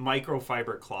 80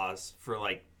 microfiber cloths for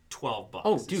like $12.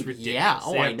 Oh, It's dude, ridiculous. yeah.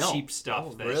 Oh, They I have know. cheap stuff.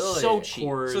 Oh, that's really? So cheap.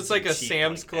 cords So it's like and a cheap,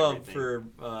 Sam's like, Club everything. for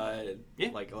Yeah.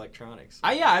 like electronics.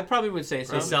 Yeah, I probably would say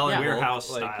so. They sell in yeah.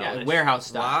 warehouse like, style. Yeah, warehouse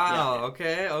style. Wow.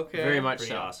 Yeah. Okay. Very much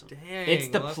Pretty so. awesome. Dang. It's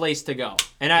the well, place to go.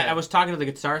 And Yeah. I was talking to the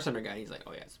Guitar Center guy. He's like,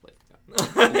 "Oh yeah, it's the place to go."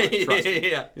 Trust me.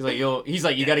 yeah. He's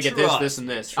like, you got to get this, trust. this, and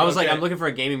this. I was like, Okay. I'm looking for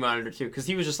a gaming monitor too, because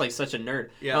he was just like such a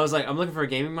nerd. Yeah. I was like, I'm looking for a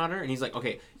gaming monitor, and he's like,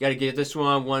 okay, you got to get this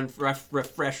one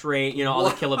refresh rate, all the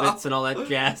Wow. kilobits and all that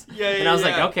jazz. Yeah, And I was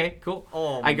like, yeah. okay, cool.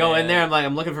 Oh, I go in man. there, I'm like,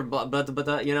 I'm looking for blah, blah, blah,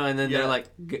 blah, and then Yeah. they're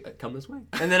like, come this way.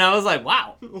 And then I was like,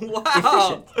 wow.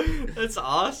 Wow. That's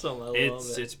awesome. I love it.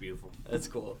 It's beautiful. That's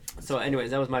cool. So,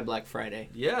 anyways, that was my Black Friday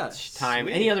Yeah. time.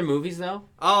 sweet. Any other movies though?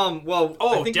 Well,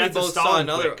 Oh, I think Death we of both saw Stalin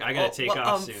another. quick. I gotta take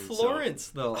off soon, so- Florence,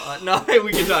 though. No,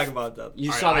 we can talk about that.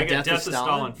 You All saw right, the I got Death of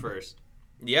Stalin? first.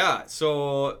 Yeah.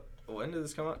 So when did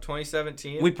this come out?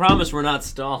 2017. We promise we're not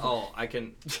stalling. Oh, I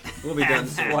can. We'll be done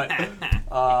soon. What?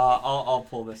 I'll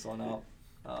pull this one out.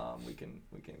 We can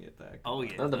get that. Oh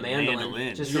yeah. Oh, the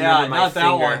mandolin. Just Yeah, remember my not that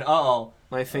finger. one. Uh-oh.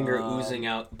 My finger Um, oozing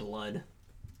out blood.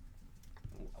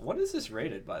 What is this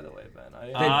rated, by the way, Ben?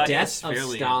 The it's Death of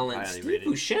fairly Stalin. highly Steve rated.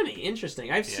 Buscemi.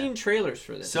 Interesting. I've Yeah. seen trailers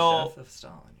for this. So- Death of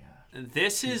Stalin. Yeah.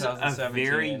 This is a 2017.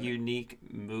 very unique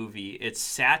movie. It's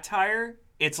satire.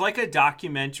 It's like a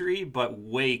documentary, but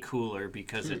way cooler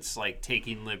because it's like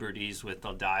taking liberties with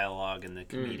the dialogue and the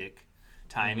comedic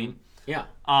timing. Yeah.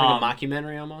 Um, Like a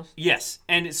mockumentary almost. Yes,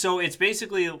 and so it's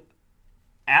basically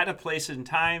at a place in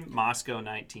time, Moscow,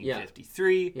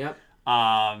 1953. Yep.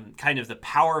 Kind of the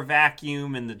power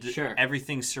vacuum and the Sure.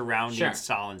 everything surrounding Sure.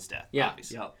 Stalin's death. Yeah.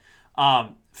 Obviously. Yep.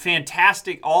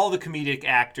 Fantastic. All the comedic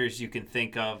actors you can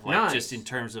think of, like Nice. just in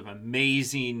terms of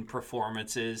amazing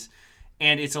performances.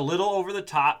 And it's a little over the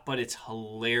top, but it's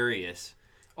hilarious.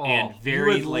 and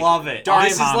very you would like, love it. dark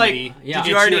This is like, comedy. Yeah. did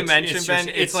you It's already your- mention, it's your- Ben?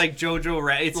 It's like Jojo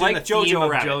Rabbit. It's like in the theme Jojo of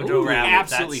Rabbit. Jojo Ooh, Rabbit.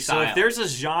 absolutely. that So if style. there's a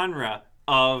genre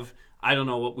of, I don't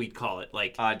know what we'd call it,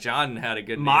 like John had a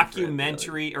good name for it,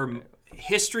 mockumentary or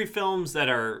history films that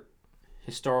are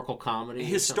Historical comedy. or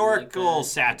historical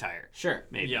something like that. satire. Sure.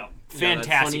 Maybe. Yeah.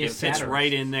 Fantastic. funny It as fits satires.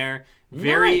 right in there.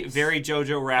 Very, Nice. very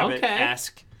Jojo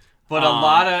Rabbit-esque. But a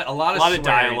lot of lot of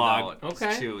dialogue.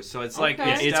 Okay. too. So it's Okay.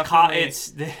 like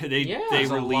It's definitely they Yeah. they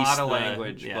There's a release lot of the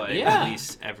language, yeah, but- they Yeah.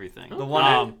 release everything. the one.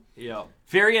 Um,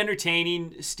 very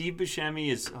entertaining. Steve Buscemi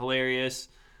is hilarious.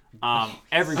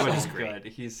 Everybody's so great.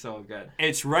 good. He's so good.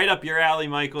 It's right up your alley,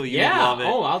 Michael. You Yeah. would love it.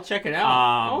 Oh, I'll check it out.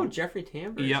 Um, Jeffrey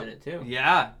Tambor's yep. in it too.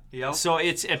 Yeah. Yep. So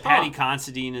it's Patty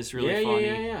Considine is really Yeah,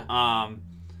 funny. yeah.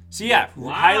 So yeah,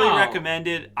 Wow. highly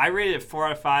recommended. I rated it 4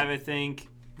 out of 5. I think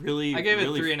really. I gave it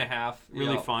really, 3.5.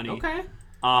 Really Yep. funny. Okay.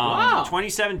 Wow.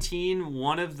 2017.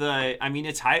 One of the. I mean,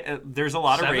 it's high. There's a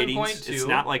lot of ratings. 7.2. It's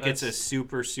not like it's a That's-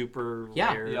 super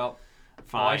Yeah. rare. Yep.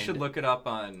 Find. Oh, I should look it up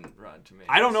on Rotten Tomatoes.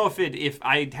 I don't know if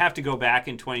I'd have to go back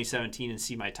in 2017 and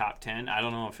see my top 10. I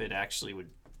don't know if it actually would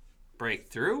break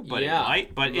through, but Yeah. it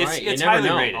might. But Right. You it's never highly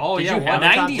know. rated. Oh, Did yeah, you have a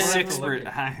top 10? 96 for for looking.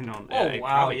 I don't. Oh, I wow.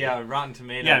 probably Yeah, did. Rotten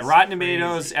Tomatoes. Yeah, Rotten Crazy.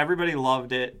 Tomatoes. Everybody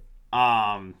loved it.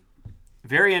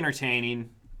 Very entertaining.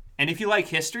 And if you like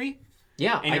history,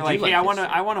 Yeah. and you're I like, do hey, history.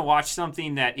 I want to watch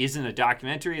something that isn't a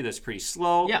documentary that's pretty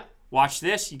slow. Yeah. Watch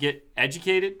this. You get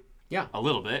educated. Yeah. A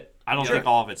little bit. I don't Sure. think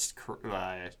all of it's true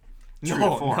to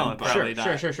form, no, but probably Sure,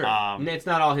 not. sure. Um, It's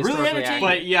not all historically entertaining.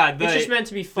 accurate. But yeah, It's just meant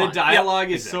to be fun. The dialogue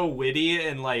Yep, is so witty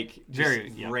and like just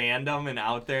Very, yep. random and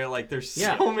out there. Like there's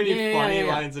Yeah. so many Yeah, funny yeah.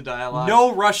 lines of dialogue.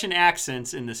 no Russian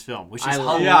accents in this film, which is I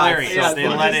love hilarious. it. Yeah, they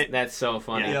it's let just- it. That's so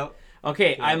funny. Yep.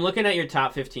 Okay, I'm looking at your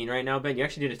top 15 right now, Ben. You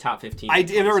actually did a top 15.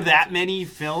 There were that many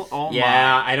film. Oh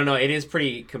yeah, I don't know. It is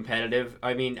pretty competitive.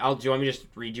 I mean, do you want me to just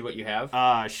read you what you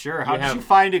have? Sure. How did you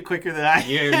find it quicker than I?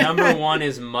 Your number 1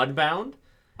 is Mudbound.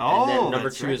 Oh, and then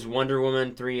number 2 is Wonder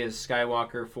Woman. 3 is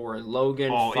Skywalker. 4 is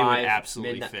Logan. Oh, 5 it would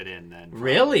absolutely fit in then. Probably.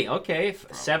 Really? Okay.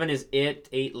 7 is It.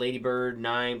 8 Lady Bird.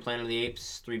 9 Planet of the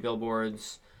Apes. 3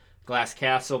 Billboards. Glass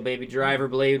Castle. Baby Driver.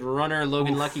 Blade Runner.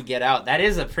 Logan Lucky. Get Out. That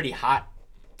is a pretty hot.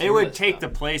 It would take the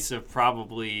place of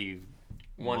probably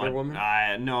Wonder Woman.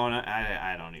 I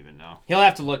don't even know. He'll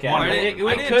have to look at it.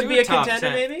 It could be a contender,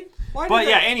 10. Maybe. But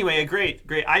yeah. Anyway, a great.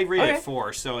 I rate it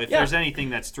 4. So if there's anything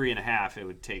that's 3.5, it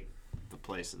would take the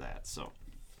place of that. So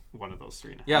one of those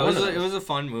 3.5. Yeah, it was a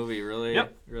fun movie. Really,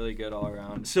 really good all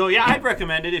around. So yeah, I'd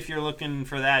recommend it if you're looking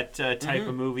for that type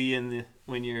of movie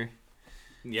when you're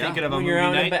thinking of a movie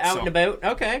night. Out and about.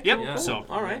 Okay. Yep. Cool. Yeah. So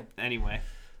all right. Anyway.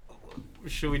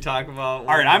 Should we talk about?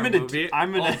 All right, I'm gonna.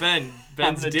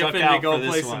 Ben's dipping to go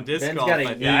play some disc golf.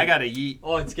 Yeah, I gotta yeet.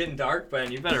 Oh, it's getting dark,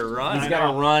 Ben. You better run. He's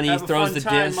gotta run. He throws the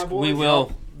disc. We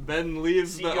will. Ben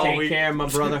leaves the. Take care, my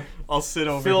brother. I'll sit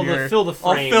over here. Fill the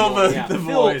frame. I'll fill the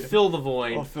void. Fill the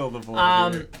void. I'll fill the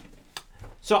void.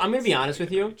 So I'm gonna be honest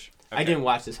with you. Okay. I didn't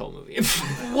watch this whole movie.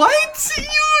 What? You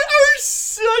are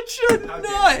such a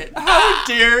nut. How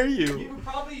dare you? You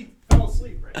probably fell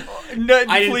asleep, right? No,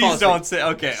 please don't say.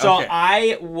 Okay. So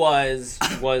I was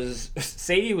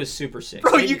Sadie was super sick.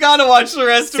 Bro, you gotta watch the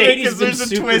rest of it because there's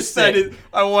a twist that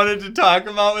I wanted to talk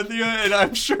about with you, and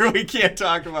I'm sure we can't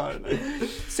talk about it.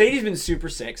 Sadie's been super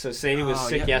sick. So Sadie was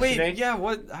sick yesterday. Wait, yeah.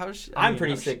 What? I'm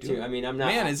pretty sick too. I mean, I'm not.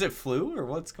 Man, is it flu or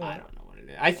what's going on? I don't know.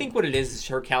 I think what it is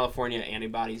her California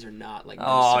antibodies are not like.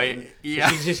 Yeah.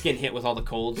 So she's just getting hit with all the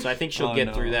colds, so I think she'll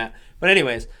get through that. But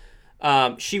anyways,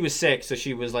 she was sick, so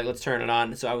she was like, "Let's turn it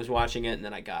on." So I was watching it, and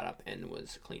then I got up and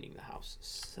was cleaning the house.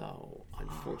 So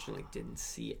unfortunately, didn't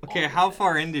see it. Okay, how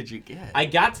far in did you get? I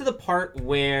got to the part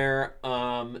where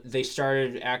they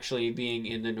started actually being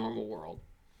in the normal world.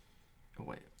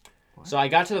 Wait. What? So I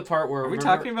got to the part where. Are we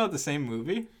talking about the same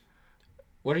movie?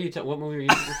 What movie are you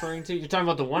referring to? You're talking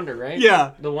about The Wonder, right?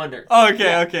 Yeah. The Wonder. Oh,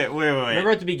 okay. Wait. Remember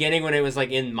at the beginning when it was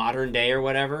like in modern day or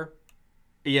whatever?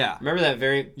 Yeah. Remember that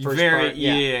very first part?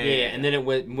 Yeah. And then it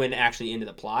went actually into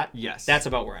the plot? Yes. That's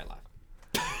about where I left.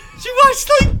 She watched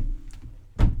like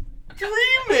 3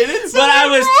 minutes. But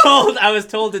I was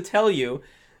told to tell you.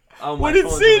 What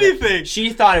didn't see anything.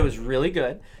 She thought it was really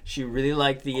good. She really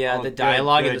liked the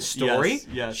dialogue and the story.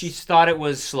 Yes. She thought it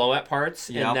was slow at parts.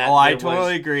 Yeah. And that I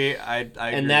totally agree. I agree.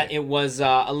 And that it was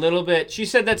a little bit. She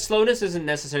said that slowness isn't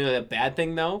necessarily a bad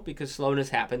thing though, because slowness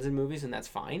happens in movies and that's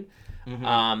fine.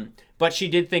 Mm-hmm. But she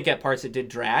did think at parts it did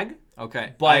drag.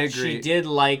 Okay, but I agree. She did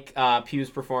like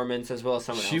Pugh's performance as well as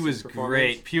someone else's. She was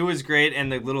great. Pugh was great,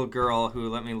 and the little girl who,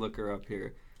 let me look her up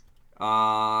here,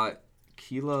 Keila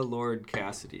Lord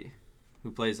Cassidy,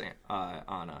 who plays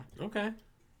Anna. Okay.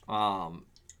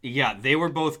 Yeah, they were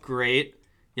both great.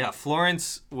 Yeah,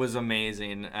 Florence was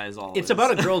amazing as always. It's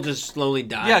about a girl just slowly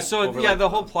dying. Yeah, so the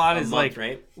whole plot is month,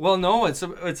 right? Well, no, it's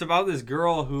about this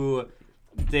girl who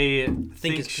they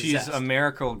think she's a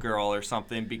miracle girl or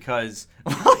something because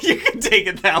you can take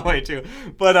it that way too.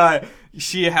 But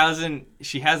she hasn't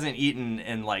eaten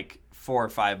in like 4 or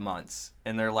 5 months,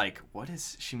 and they're like, "What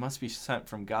is? She must be sent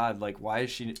from God. Like, why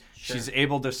is she? Sure. She's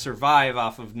able to survive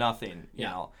off of nothing, you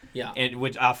know, and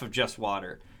which off of just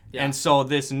water." Yeah. And so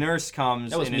this nurse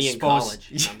comes. That was and me is in supposed,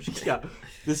 college. Yeah,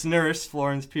 this nurse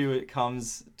Florence Pugh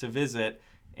comes to visit,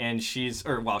 and she's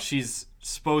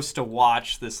supposed to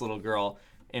watch this little girl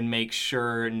and make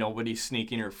sure nobody's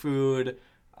sneaking her food,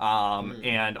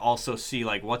 and also see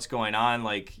like what's going on,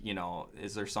 like, you know,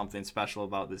 is there something special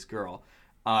about this girl?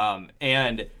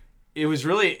 And it was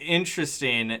really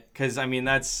interesting because I mean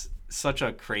that's such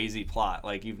a crazy plot,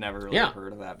 like you've never really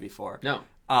heard of that before. No.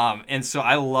 And so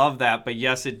I love that, but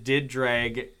yes, it did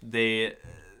drag. There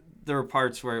were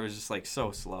parts where it was just like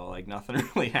so slow, like nothing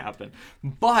really happened.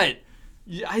 But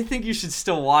I think you should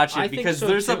still watch it because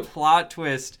there's a plot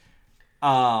twist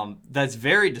that's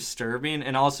very disturbing,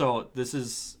 and also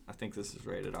I think this is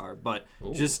rated R, but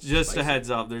just a heads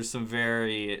up, there's some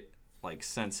very like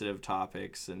sensitive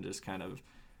topics and just kind of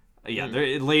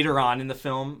later on in the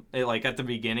film, like at the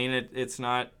beginning it's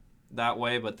not that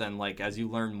way, but then like as you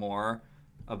learn more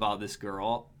about this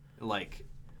girl, like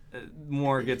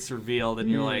more gets revealed, and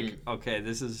you're like, okay,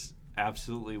 this is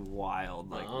absolutely wild,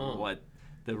 like what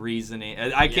the reasoning.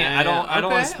 I don't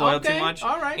want to spoil too much.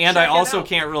 All right, and I also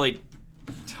can't really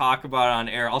talk about it on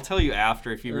air. I'll tell you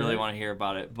after if you really want to hear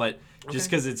about it, but just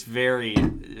because it's very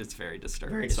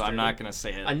disturbing, so I'm not going to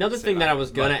say it. Another thing that I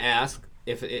was going to ask,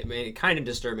 if it kind of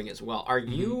disturbing as well, are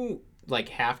you like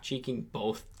half cheeking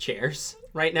both chairs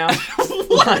right now.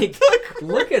 Like,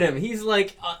 look at him. He's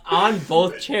like on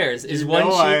both chairs. Is one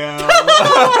cheek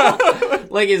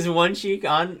like is one cheek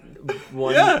on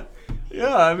one? Yeah.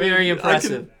 I mean, very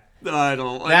impressive. I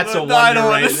don't. That's a wonder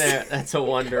right there. That's a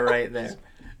wonder right there.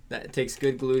 That takes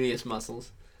good gluteus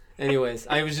muscles. Anyways,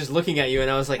 I was just looking at you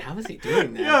and I was like, how is he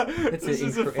doing that? Yeah, it's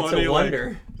it's a wonder.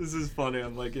 Like, this is funny.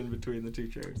 I'm like in between the two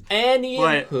chairs.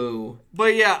 Anywho.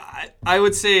 But yeah, I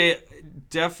would say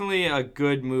definitely a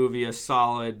good movie, a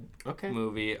solid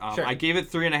movie. Sure. I gave it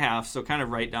 3.5, so kind of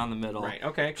right down the middle. Right.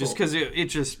 Okay. Cool. Just because it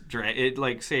just dragged. It,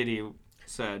 like Sadie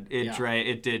said,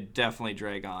 it did definitely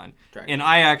drag on. And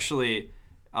I actually,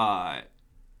 I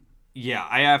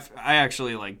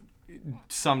actually like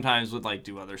sometimes would like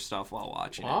do other stuff while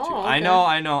watching it too. Okay. I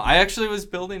know. I actually was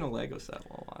building a Lego set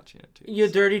while watching it too. You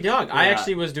dirty dog. Yeah. I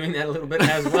actually was doing that a little bit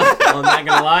as well. I'm not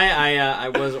gonna lie. I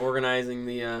was organizing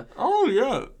the. Oh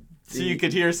yeah. So you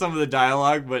could hear some of the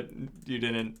dialogue, but you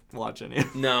didn't watch any.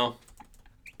 No.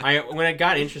 When it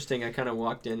got interesting, I kind of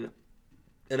walked in,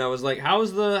 and I was like, "How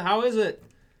is it?"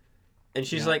 And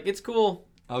she's like, "It's cool."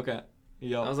 Okay.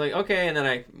 Yeah. I was like, "Okay," and then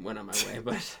I went on my way.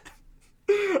 But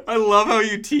I love how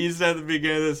you teased at the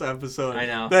beginning of this episode. I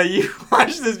know that you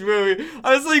watched this movie.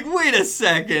 I was like, "Wait a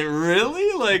second,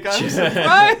 really?" Like, I'm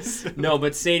surprised. No,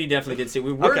 but Sadie definitely did see.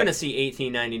 We were gonna see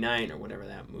 1899 or whatever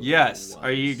that movie. Yes. was.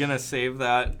 Are you gonna save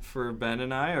that for Ben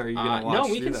and I, or are you gonna watch?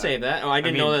 No, we can save that. Oh, I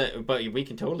didn't know that, but we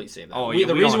can totally save that. Oh,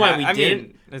 the reason why we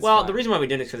didn't. Fine. The reason why we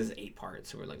didn't is because it's 8 parts,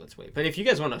 so we're like, let's wait. But if you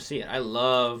guys want to see it, I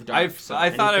love. I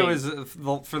thought it was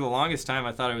for the longest time.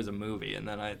 I thought it was a movie, and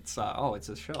then I saw, oh, it's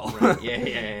a show. Right.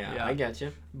 Yeah. I got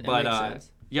you. But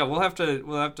yeah, we'll have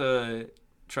to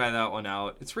try that one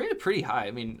out. It's rated pretty high.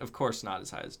 I mean, of course, not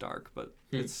as high as Dark, but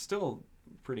it's still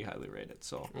pretty highly rated.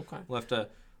 So we'll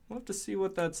have to see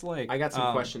what that's like. I got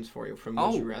some questions for you from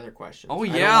Would You Rather questions. Oh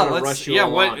yeah, let's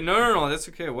No, that's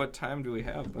okay. What time do we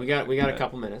have? We got a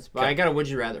couple minutes, but I got a Would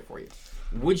You Rather for you.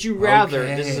 Would you rather?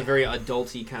 This is a very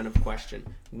adulty kind of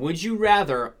question. Would you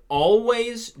rather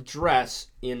always dress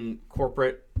in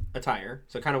corporate attire,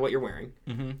 so kind of what you're wearing,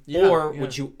 or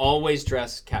would you always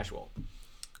dress casual,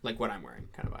 like what I'm wearing,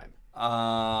 kind of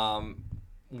vibe?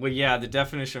 Well, yeah, the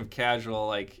definition of casual,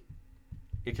 like,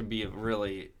 it can be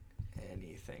really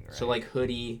anything, right? So like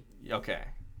hoodie. Okay.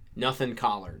 Nothing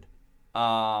collared.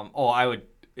 I would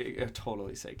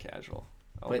totally say casual.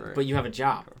 But you have a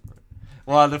job.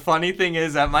 Well, the funny thing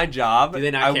is, at my job, Do they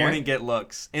not I care? wouldn't get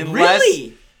looks.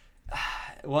 Really?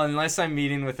 Well, unless I'm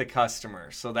meeting with a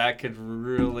customer, so that could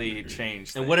really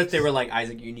change things. And what if they were like,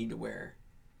 Isaac, you need to wear?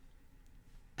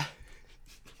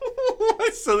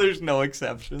 So there's no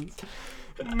exceptions.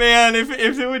 Man, if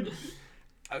it would...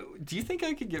 Do you think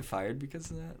I could get fired because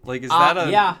of that? Like, is that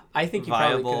a yeah, I think you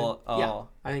viable... probably could. Yeah,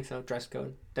 I think so. Dress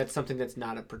code. That's something that's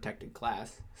not a protected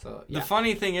class. So yeah. The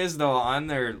funny thing is, though, on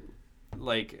their...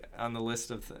 like on the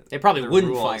list of they probably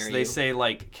wouldn't rules, fire you. They say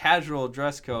like casual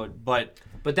dress code, but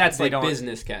that's like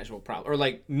business casual, probably, or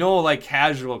like like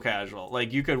casual.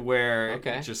 Like you could wear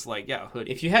just like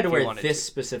hoodie. If you had to wear this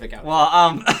specific outfit.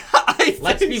 Well,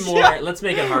 let's be more. Let's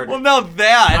make it harder. Well, no,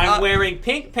 that I'm wearing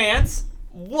pink pants.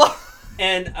 What?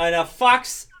 And a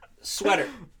fox sweater.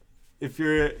 If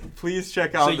you're, please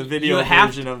check out the video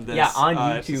version of this. Yeah, on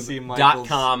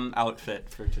YouTube.com outfit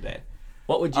for today.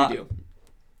 What would you do?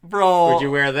 Bro, would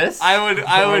you wear this? I would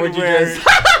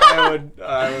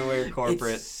wear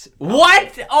corporate.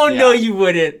 What? Oh yeah. No, you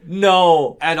wouldn't.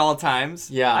 No. At all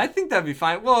times. Yeah. I think that'd be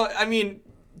fine. Well, I mean,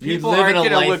 people aren't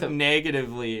gonna look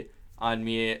negatively on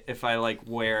me if I like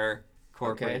wear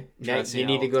corporate. Okay. You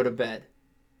need to go to bed.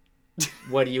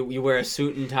 What do you wear a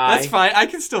suit and tie? That's fine. I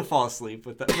can still fall asleep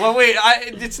with that. Well, wait.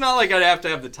 It's not like I'd have to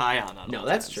have the tie on. No,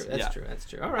 that's true. That's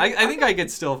true. All right. I think I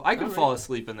could fall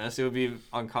asleep in this. It would be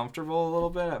uncomfortable a little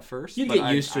bit at first. You'd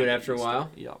get used to it after a while.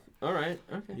 Yep. All right.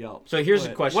 Okay. Yep. So here's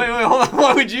a question. Wait, hold on.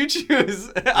 What would you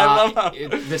choose? I love how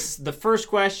the first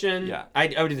question. Yeah.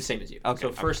 I would do the same as you. Okay.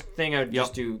 So first thing I would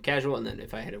just do casual, and then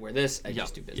if I had to wear this, I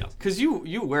just do business. Because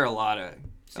you wear a lot of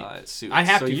suits. I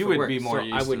have to. So you would be more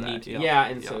used to that. I would need to. Yeah,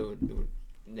 and so.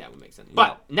 That would make sense.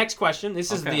 But next question. This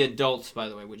is the adults, by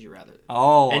the way. Would you rather?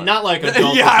 Oh, and not like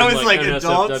adults. Yeah, I was like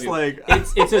adults. Like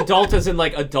it's adult as in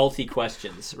like adulty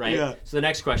questions, right? Yeah. So the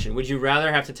next question: would you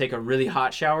rather have to take a really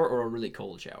hot shower or a really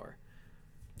cold shower?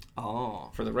 Oh,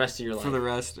 for the rest of your life. For the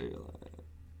rest of your life.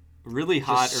 Really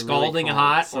hot, just scalding or really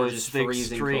hot, so or just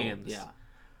freezing extremes.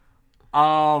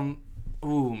 cold? Yeah.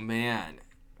 Ooh man.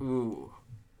 Ooh.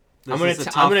 I'm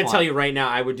gonna tell you right now.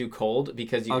 I would do cold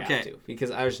because you have to.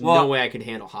 Because there's no way I could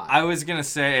handle hot. I was gonna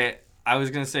say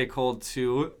cold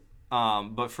too,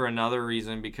 but for another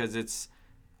reason because it's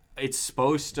it's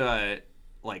supposed to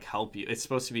like help you. It's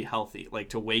supposed to be healthy, like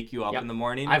to wake you up in the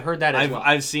morning. I've heard that as well.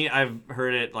 I've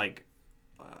heard it like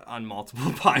on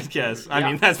multiple podcasts. I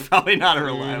mean, that's probably not a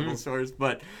reliable source,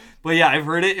 but yeah, I've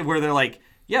heard it where they're like,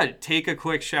 yeah, take a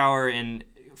quick shower in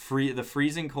the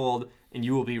freezing cold, and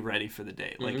you will be ready for the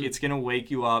day. Like it's gonna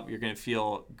wake you up. You're gonna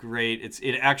feel great.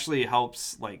 It actually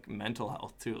helps like mental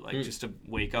health too, like just to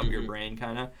wake up your brain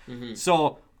kind of.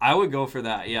 So I would go for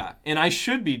that, yeah. And I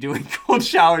should be doing cold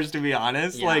showers, to be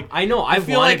honest. Yeah. Like I know, I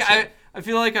feel like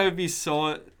I would be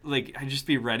so like I'd just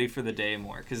be ready for the day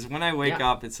more. Because when I wake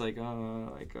up, it's like,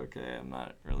 oh, like okay, I'm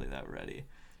not really that ready.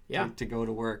 To go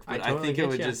to work. But I think it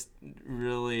would just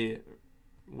really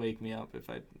wake me up if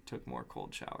I took more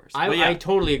cold showers. I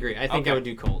totally agree. I think I would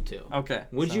do cold too. Okay.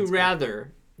 Would you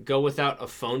rather go without a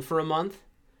phone for a month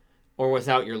or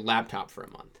without your laptop for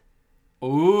a month?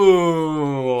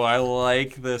 Ooh, I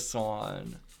like this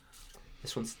one.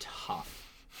 This one's tough.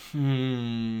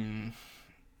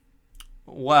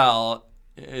 Well,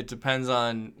 it depends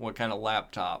on what kind of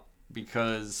laptop,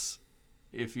 because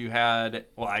if you had,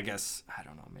 well, I guess, I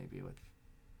don't know, maybe with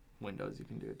Windows you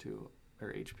can do it too,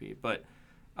 or HP, but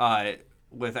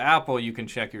with Apple you can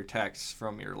check your texts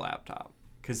from your laptop,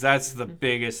 because that's the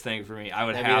biggest thing for me. I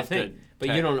would have to,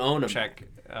 but you don't own them. Check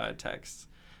texts.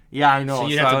 Yeah, I know. So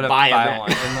you'd have to buy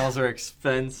one, and those are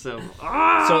expensive.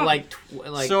 So like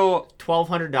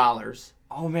 $1,200.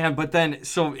 Oh man, but then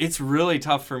so it's really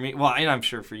tough for me. Well, and I'm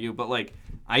sure for you, but like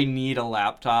I need a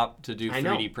laptop to do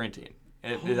 3D printing.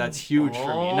 That's huge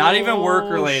for me. Not even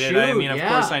work related. I mean, of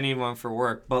course I need one for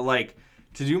work, but like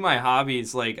to do my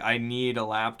hobbies, like I need a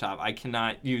laptop. I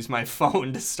cannot use my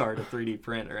phone to start a 3D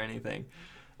print or anything,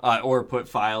 or put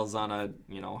files on a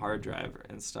hard drive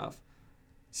and stuff.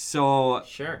 So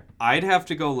I'd have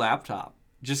to go laptop,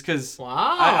 just because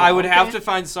I would have to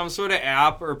find some sort of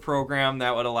app or program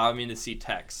that would allow me to see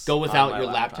text. Go without your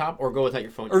laptop or go without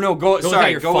your phone? Or no, go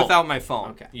without my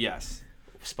phone. Okay. Yes.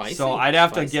 Spicy. So I'd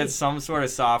have to get some sort of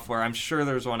software. I'm sure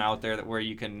there's one out there where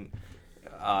you can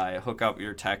hook up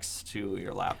your text to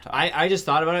your laptop. I just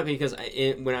thought about it because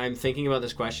when I'm thinking about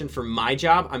this question, for my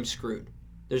job, I'm screwed.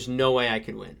 There's no way I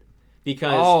could win.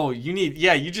 Because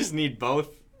you just need both.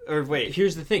 Or wait.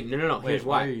 Here's the thing. No. Wait, here's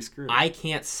why are you screwed? I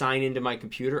can't sign into my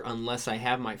computer unless I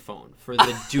have my phone for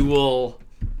the dual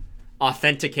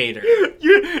authenticator.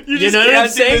 You know what I'm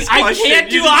saying? I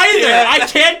can't do either. I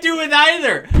can't do it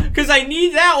either. Because I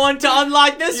need that one to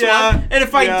unlock this one. And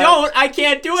if I don't, I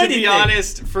can't do anything. To be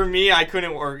honest, for me, I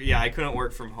couldn't work. Yeah, I couldn't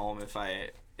work from home if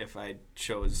I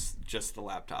chose just the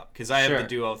laptop. Because I have the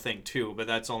Duo thing too, but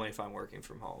that's only if I'm working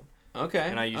from home. Okay.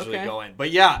 And I usually go in. But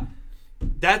yeah.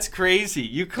 That's crazy.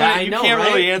 You can't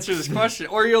really answer this question,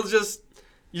 or you just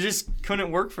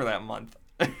couldn't work for that month.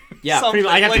 Yeah, pretty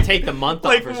much. I have to take the month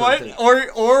off or something.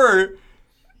 Or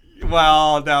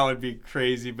well, that would be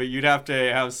crazy. But you'd have to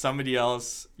have somebody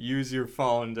else use your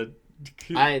phone to.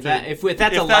 If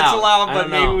that's allowed, but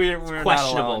maybe we're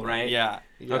questionable, not allowed, right? Yeah.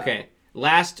 Okay.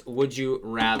 Last, would you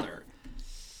rather?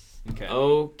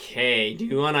 Okay. Do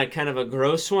you want a kind of a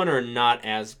gross one or not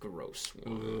as gross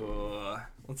one?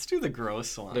 Let's do the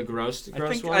gross one. The gross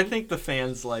one? I think the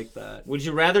fans like that. Would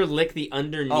you rather lick the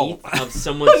underneath of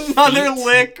someone's feet? Another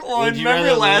lick one.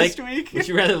 Remember last week? Would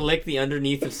you rather lick the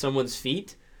underneath of someone's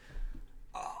feet?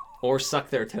 Or suck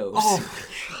their toes? Oh my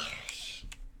gosh.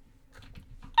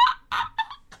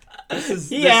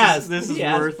 This is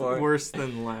worse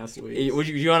than last week. Do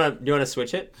you want to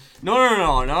switch it?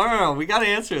 No. We got to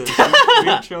answer this.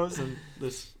 We've chosen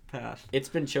this path. It's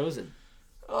been chosen.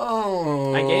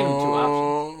 Oh. I gave him 2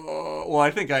 options. Well,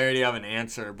 I think I already have an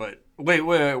answer, but wait,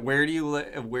 where do you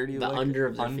lick? The under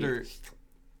of the feet.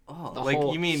 Oh, like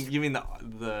you mean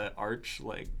the arch,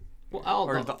 like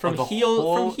from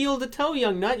heel to toe,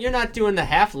 young nut. You're not doing the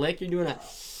half lick. You're doing a.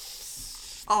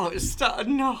 Oh, stop!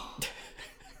 No.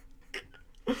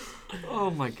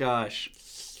 Oh my gosh,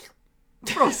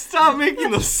 bro! Stop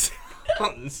making those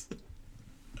sounds.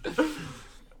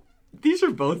 These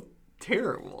are both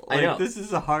terrible. I know. This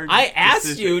is a hard. I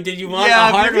asked you, did you want a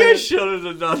hard one? Yeah, maybe I should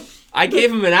have done. I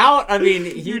gave him an out. I mean,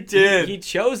 you did. He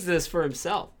chose this for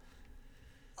himself.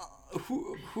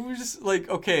 Who's like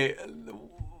okay?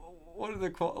 What are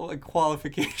the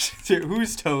qualifications here?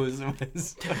 Whose toes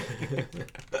was?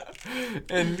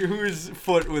 And whose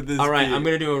foot would this? All right, be? I'm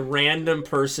gonna do a random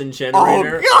person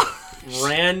generator. Oh gosh!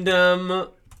 Random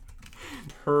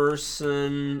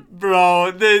person.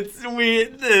 Bro, we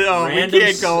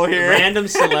can't go here. Random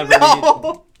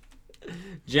celebrity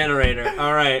generator.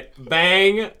 All right,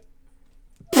 bang.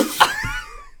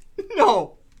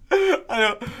 No,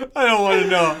 I don't want to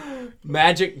know.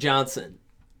 Magic Johnson.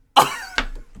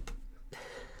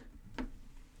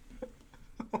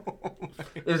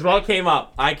 is what came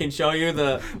up. I can show you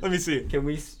the. Let me see. Can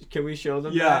we show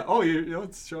them? Yeah. That? Oh,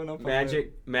 it's showing up.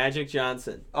 Magic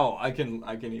Johnson. Oh, I can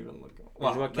even look.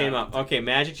 Wow, what came up? Okay,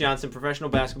 Magic Johnson, professional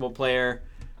basketball player,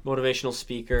 motivational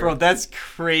speaker. Bro, that's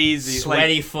crazy.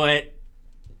 Sweaty foot.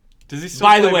 Does he still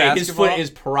By the play way, basketball? his foot is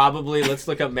probably. Let's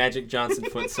look up Magic Johnson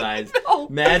foot size. No.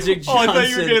 Magic Johnson. Oh, I thought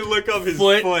you were gonna look up his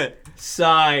foot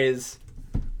size.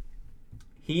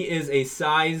 He is a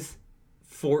size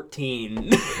 14.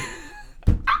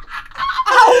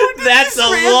 That's a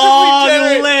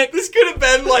long lick. This could have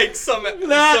been like some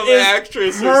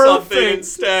actress perfect. or something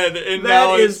instead, and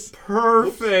now it's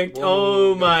perfect.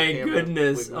 Whoa, oh my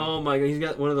goodness. Oh my god. He's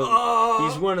got one of the.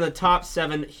 He's one of the top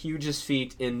 7 hugest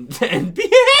feet in the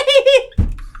NBA.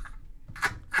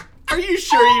 Are you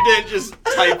sure you didn't just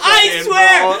type that in,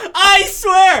 bro? I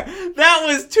swear. That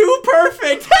was too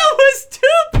perfect. That was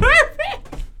too perfect.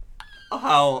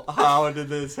 How did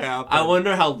this happen? I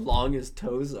wonder how long his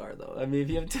toes are, though. I mean, if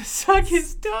you have to suck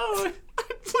his toe.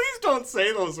 Please don't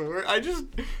say those words. I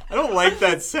don't like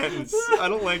that sentence. I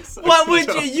don't like. What would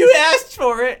you? You asked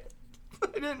for it. I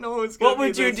didn't know it was gonna What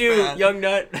would be you this do, bad. young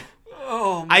nut?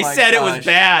 Oh my I said gosh. it was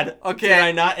bad. Okay. Did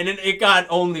I not? And it got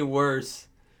only worse.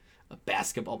 A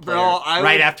basketball player. Bro,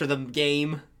 right after the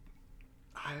game.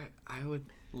 I would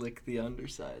lick the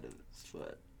underside of his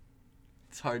foot.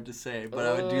 It's hard to say, but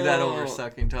I would do that over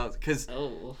sucking toes because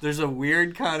there's a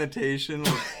weird connotation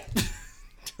with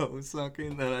toe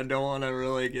sucking that I don't want to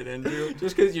really get into.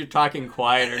 Just because you're talking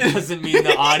quieter doesn't mean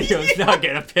the audio's not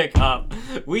gonna pick up.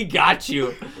 We got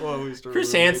you. Well,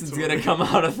 Chris Hansen's gonna come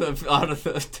out of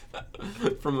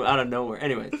from out of nowhere.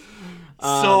 Anyway,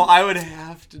 so I would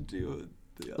have to do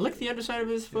lick the underside of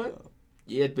his foot.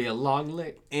 Yeah, it'd be a long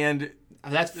lick, and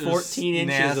that's 14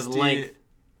 inches of length.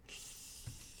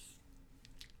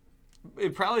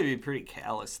 It'd probably be pretty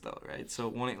callous though, right? So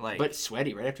it wouldn't like. But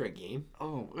sweaty right after a game.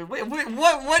 Oh wait,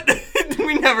 what?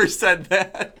 We never said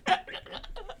that.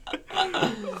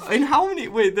 And how many?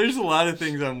 Wait, there's a lot of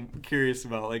things I'm curious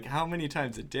about. Like how many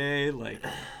times a day? Like.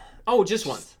 Oh, just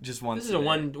once. Just once. This is a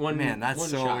one. Man, that's one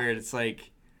so shot. Weird. It's like.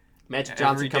 Magic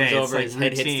Johnson comes over, like his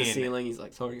head routine. hits the ceiling. He's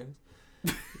like, "Sorry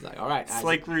guys." He's like, "All right." It's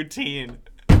like routine.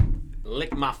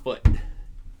 Lick my foot.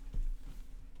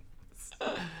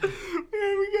 Man,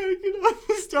 we gotta get off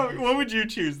this topic. What would you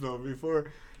choose though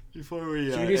before we? Should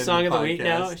we do song of the week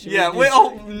now? Yeah. Wait.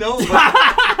 Oh no.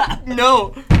 But,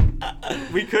 no.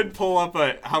 We could pull up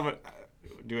a. How much?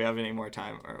 Do we have any more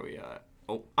time? Or are we?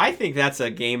 Oh. I think that's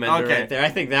a game ender right there. I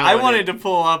think that. I wanted to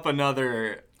pull up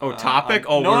another. Topic?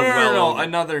 No.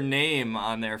 Another name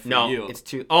on there for you. No, it's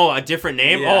too. Oh, a different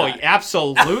name? Yeah. Oh,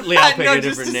 absolutely. I'll pick a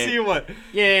different name. Just to see what.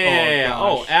 Yeah.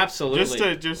 Oh,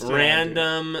 absolutely. Just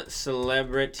random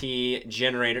celebrity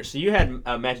generator. So you had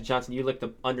Magic Johnson. You licked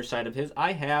the underside of his.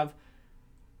 I have.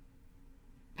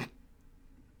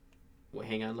 Wait,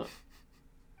 hang on. Look.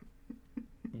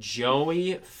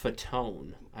 Joey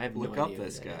Fatone. I have no idea. Look up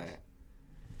this guy. Is.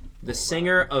 The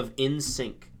singer of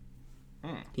NSYNC.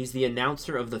 He's the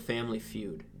announcer of the Family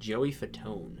Feud, Joey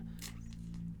Fatone.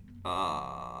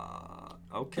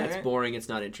 Okay. That's boring. It's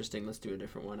not interesting. Let's do a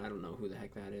different one. I don't know who the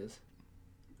heck that is.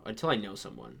 Until I know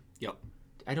someone. Yep.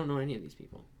 I don't know any of these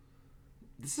people.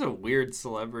 This is a weird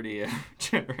celebrity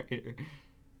generator.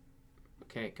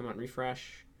 Okay, come on,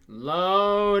 refresh.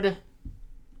 Load.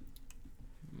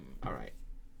 All right.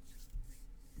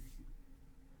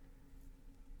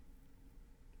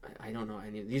 I don't know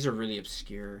any. These are really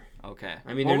obscure. Okay.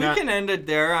 I mean, we not... can end it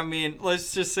there. I mean,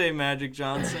 let's just say Magic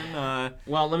Johnson.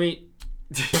 Well, let me.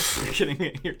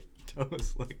 Getting your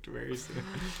toes licked very soon.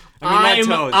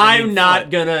 I'm not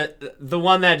gonna. The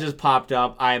one that just popped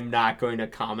up, I'm not going to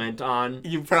comment on.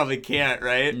 You probably can't,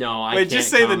 right? No, I can't. Wait, just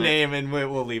say comment. the name and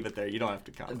we'll leave it there. You don't have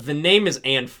to comment. The name is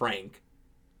Anne Frank.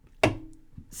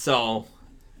 So,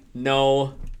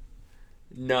 no.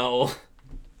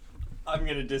 I'm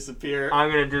gonna disappear.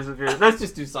 Let's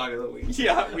just do Song of the Week.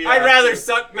 Yeah, I'd rather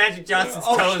suck Magic Johnson's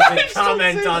toes than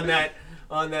comment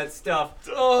on that stuff.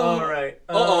 All right.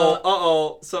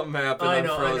 Something happened. I'm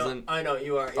frozen. I know.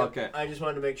 You are. Yep. Okay. I just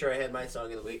wanted to make sure I had my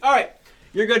Song of the Week. All right.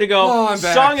 You're good to go. Oh, I'm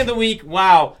back. Song of the Week.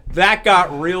 Wow. That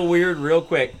got real weird real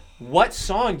quick. What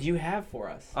song do you have for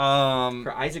us?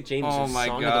 For Isaac Jameson's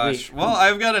Song of the Week. Well,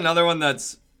 I've got another one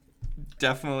that's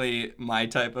definitely my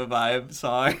type of vibe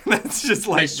song. That's just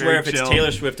like I swear if chill. it's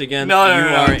Taylor Swift again, No,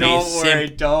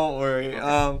 don't worry.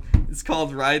 It's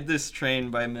called "Ride This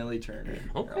Train" by Millie Turner.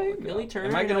 Okay, Millie Turner.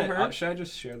 Am I gonna? her? Should I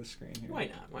just share the screen here?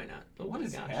 Why not? Oh, what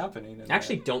is happening?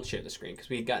 Actually, don't share the screen because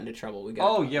we had gotten into trouble. We did.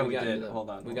 Hold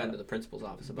on. We got into the principal's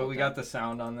office about. But we got the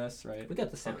sound on this, right? We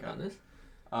got the sound on this.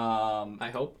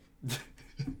 I hope.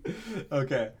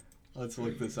 Okay. Let's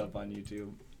look this up on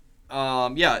YouTube.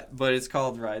 Yeah, but it's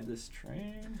called Ride This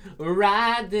Train.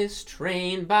 Ride This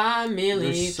Train by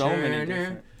Millie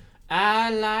Turner.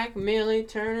 I like Millie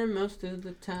Turner most of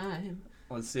the time.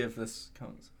 Let's see if this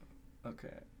comes. Okay.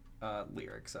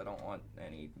 Lyrics. I don't want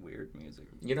any weird music.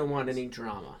 You don't want any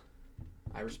drama.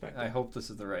 I respect that. I hope this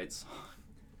is the right song.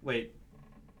 Wait.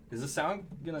 Is the sound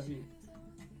gonna be...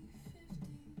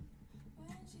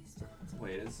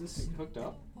 Wait, is this hooked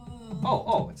up?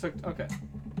 Oh, it's hooked... Okay.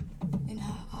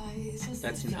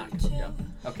 That's not hooked up.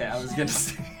 Okay, I was gonna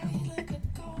say...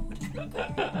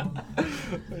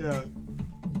 Yeah.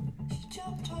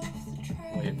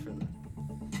 Wait for that.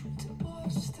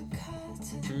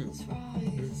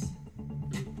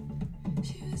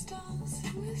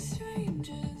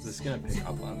 Is this gonna pick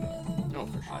up on the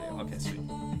for audio? Okay, sweet.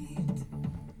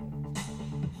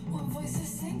 One voice to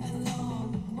sing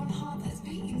along, one heart that's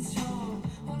beating strong,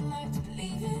 one life to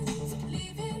believe in,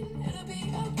 it'll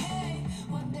be okay.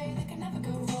 One day that can never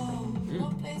go wrong,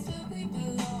 one place where we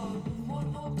belong,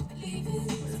 one hope to believe in,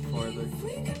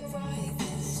 we can ride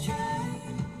this train.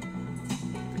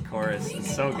 The chorus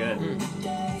is so good.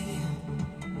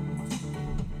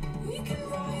 We can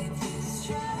ride this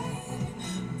train.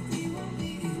 We will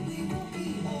be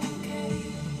okay.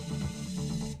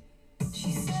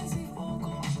 She says we've all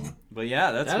got. But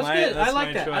yeah, that's good. That's I like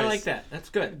my that. choice. I like that. That's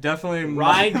good. Definitely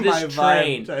Ride my This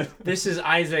Train. vibe. This is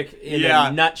Isaac in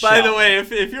a nutshell. By the way,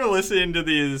 if you're listening to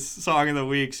these Song of the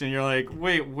Weeks and you're like,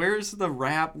 wait, where's the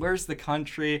rap? Where's the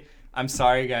country? I'm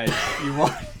sorry, guys. You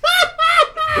want...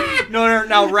 No.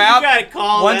 Now rap. You gotta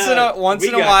call once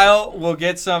in a while, we'll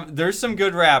get some. There's some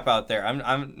good rap out there.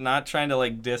 I'm not trying to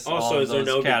like diss all Also, of is there those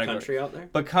no good categories. country out there?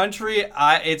 But country,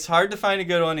 it's hard to find a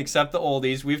good one except the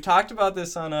oldies. We've talked about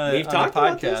this on a podcast.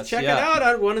 About this. Check it out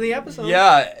on one of the episodes.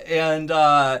 Yeah, and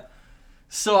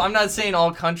so I'm not saying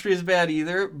all country is bad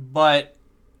either, but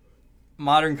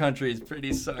modern country is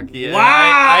pretty sucky. Wow,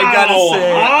 I gotta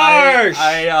say, harsh.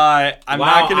 I'm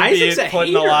not gonna Isaac's be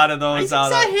putting a lot of those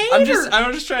out. I'm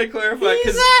just trying to clarify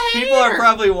because people are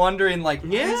probably wondering like,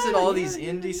 why is it all these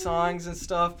indie songs and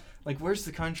stuff? Like, where's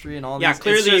the country and all these? Yeah,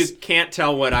 clearly you can't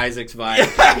tell what Isaac's vibe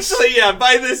is. Actually, yeah,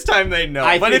 by this time they know.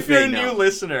 But if you're a new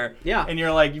listener, and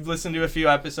you're like, you've listened to a few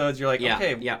episodes, you're like,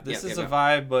 okay, this is a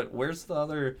vibe, but where's the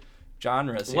other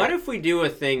genres? What if we do a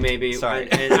thing maybe? Sorry.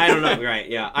 And I don't know, right,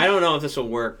 yeah. I don't know if this will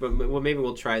work, but maybe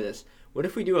we'll try this. What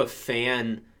if we do a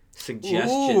fan suggestion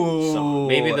song?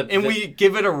 Maybe we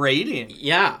give it a rating.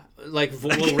 Yeah. Like,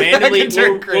 we'll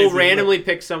randomly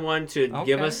pick someone to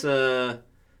give us a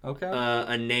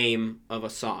name of a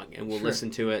song, and we'll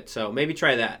listen to it. So maybe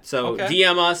try that. So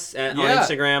DM us on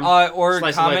Instagram or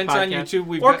comments on YouTube.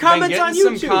 We've been getting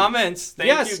some comments.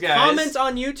 Thank you guys. Comments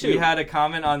on YouTube. We had a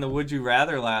comment on the Would You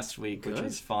Rather last week, which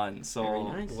was fun.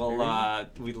 So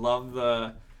we love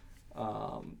the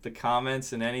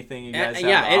comments and anything you guys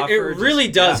have to offer. It really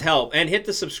does help. And hit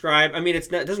the subscribe. I mean,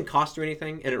 it doesn't cost you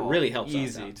anything, and it really helps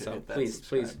us out. So please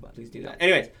do that.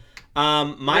 Anyways.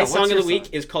 My song of the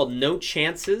week is called No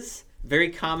Chances. Very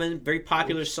common, very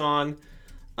popular song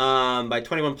by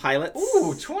 21 Pilots.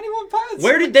 Ooh, 21 Pilots.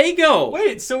 Where did they go?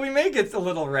 Wait, so we may get a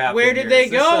little rap. Where did they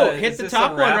go? Hit the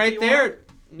top one right there.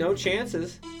 No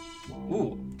Chances.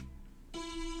 Ooh.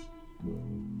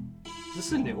 Is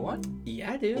this a new one?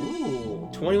 Yeah, dude. Ooh.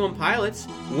 21 Pilots.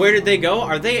 Where did they go?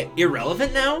 Are they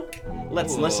irrelevant now?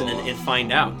 Let's listen and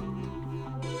find out.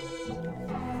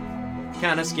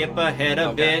 Kind of skip ahead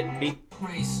a bit.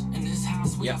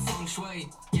 Yeah.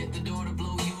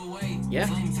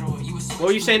 What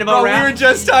were you saying about rap? We were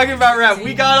just talking about rap.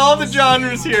 We got all the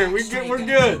genres here. We're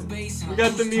good. We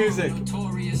got the music.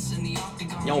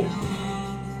 Yo.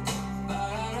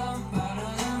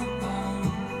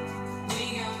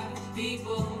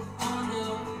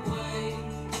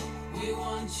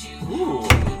 Ooh.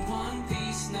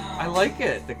 I like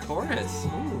it. The chorus.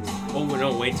 Ooh. Oh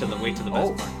no! Wait till the best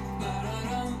part.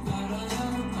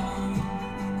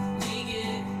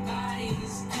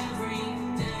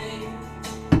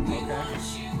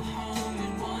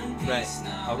 Right.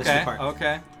 Okay.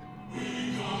 Okay.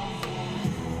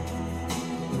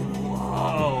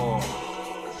 Whoa.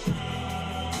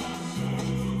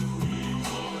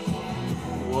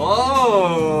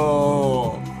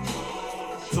 Whoa.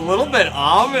 It's a little bit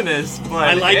ominous, but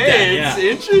I like that.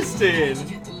 It's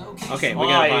interesting. Okay, we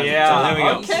got it. Yeah. So there we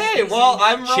go. Okay, well,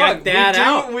 I'm wrong. Check that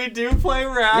out. We do play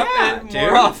rap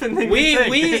more often than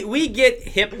we get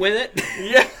hip with it.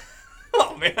 Yeah.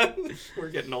 Oh man. We're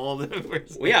getting old.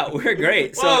 We're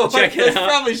great. So check it out.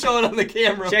 Probably showing on the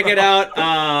camera. Check it out.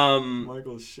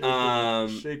 Michael's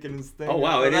shaking his thing. Oh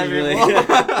wow, it is really.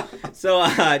 So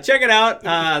check it out.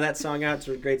 That song out. It's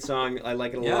a great song. I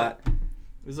like it a lot.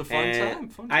 It was a fun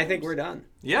time. I think we're done.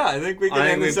 Yeah, I think we can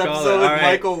end this episode with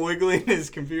Michael wiggling his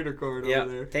computer cord over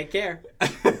there. Take care.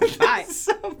 Bye.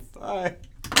 Bye.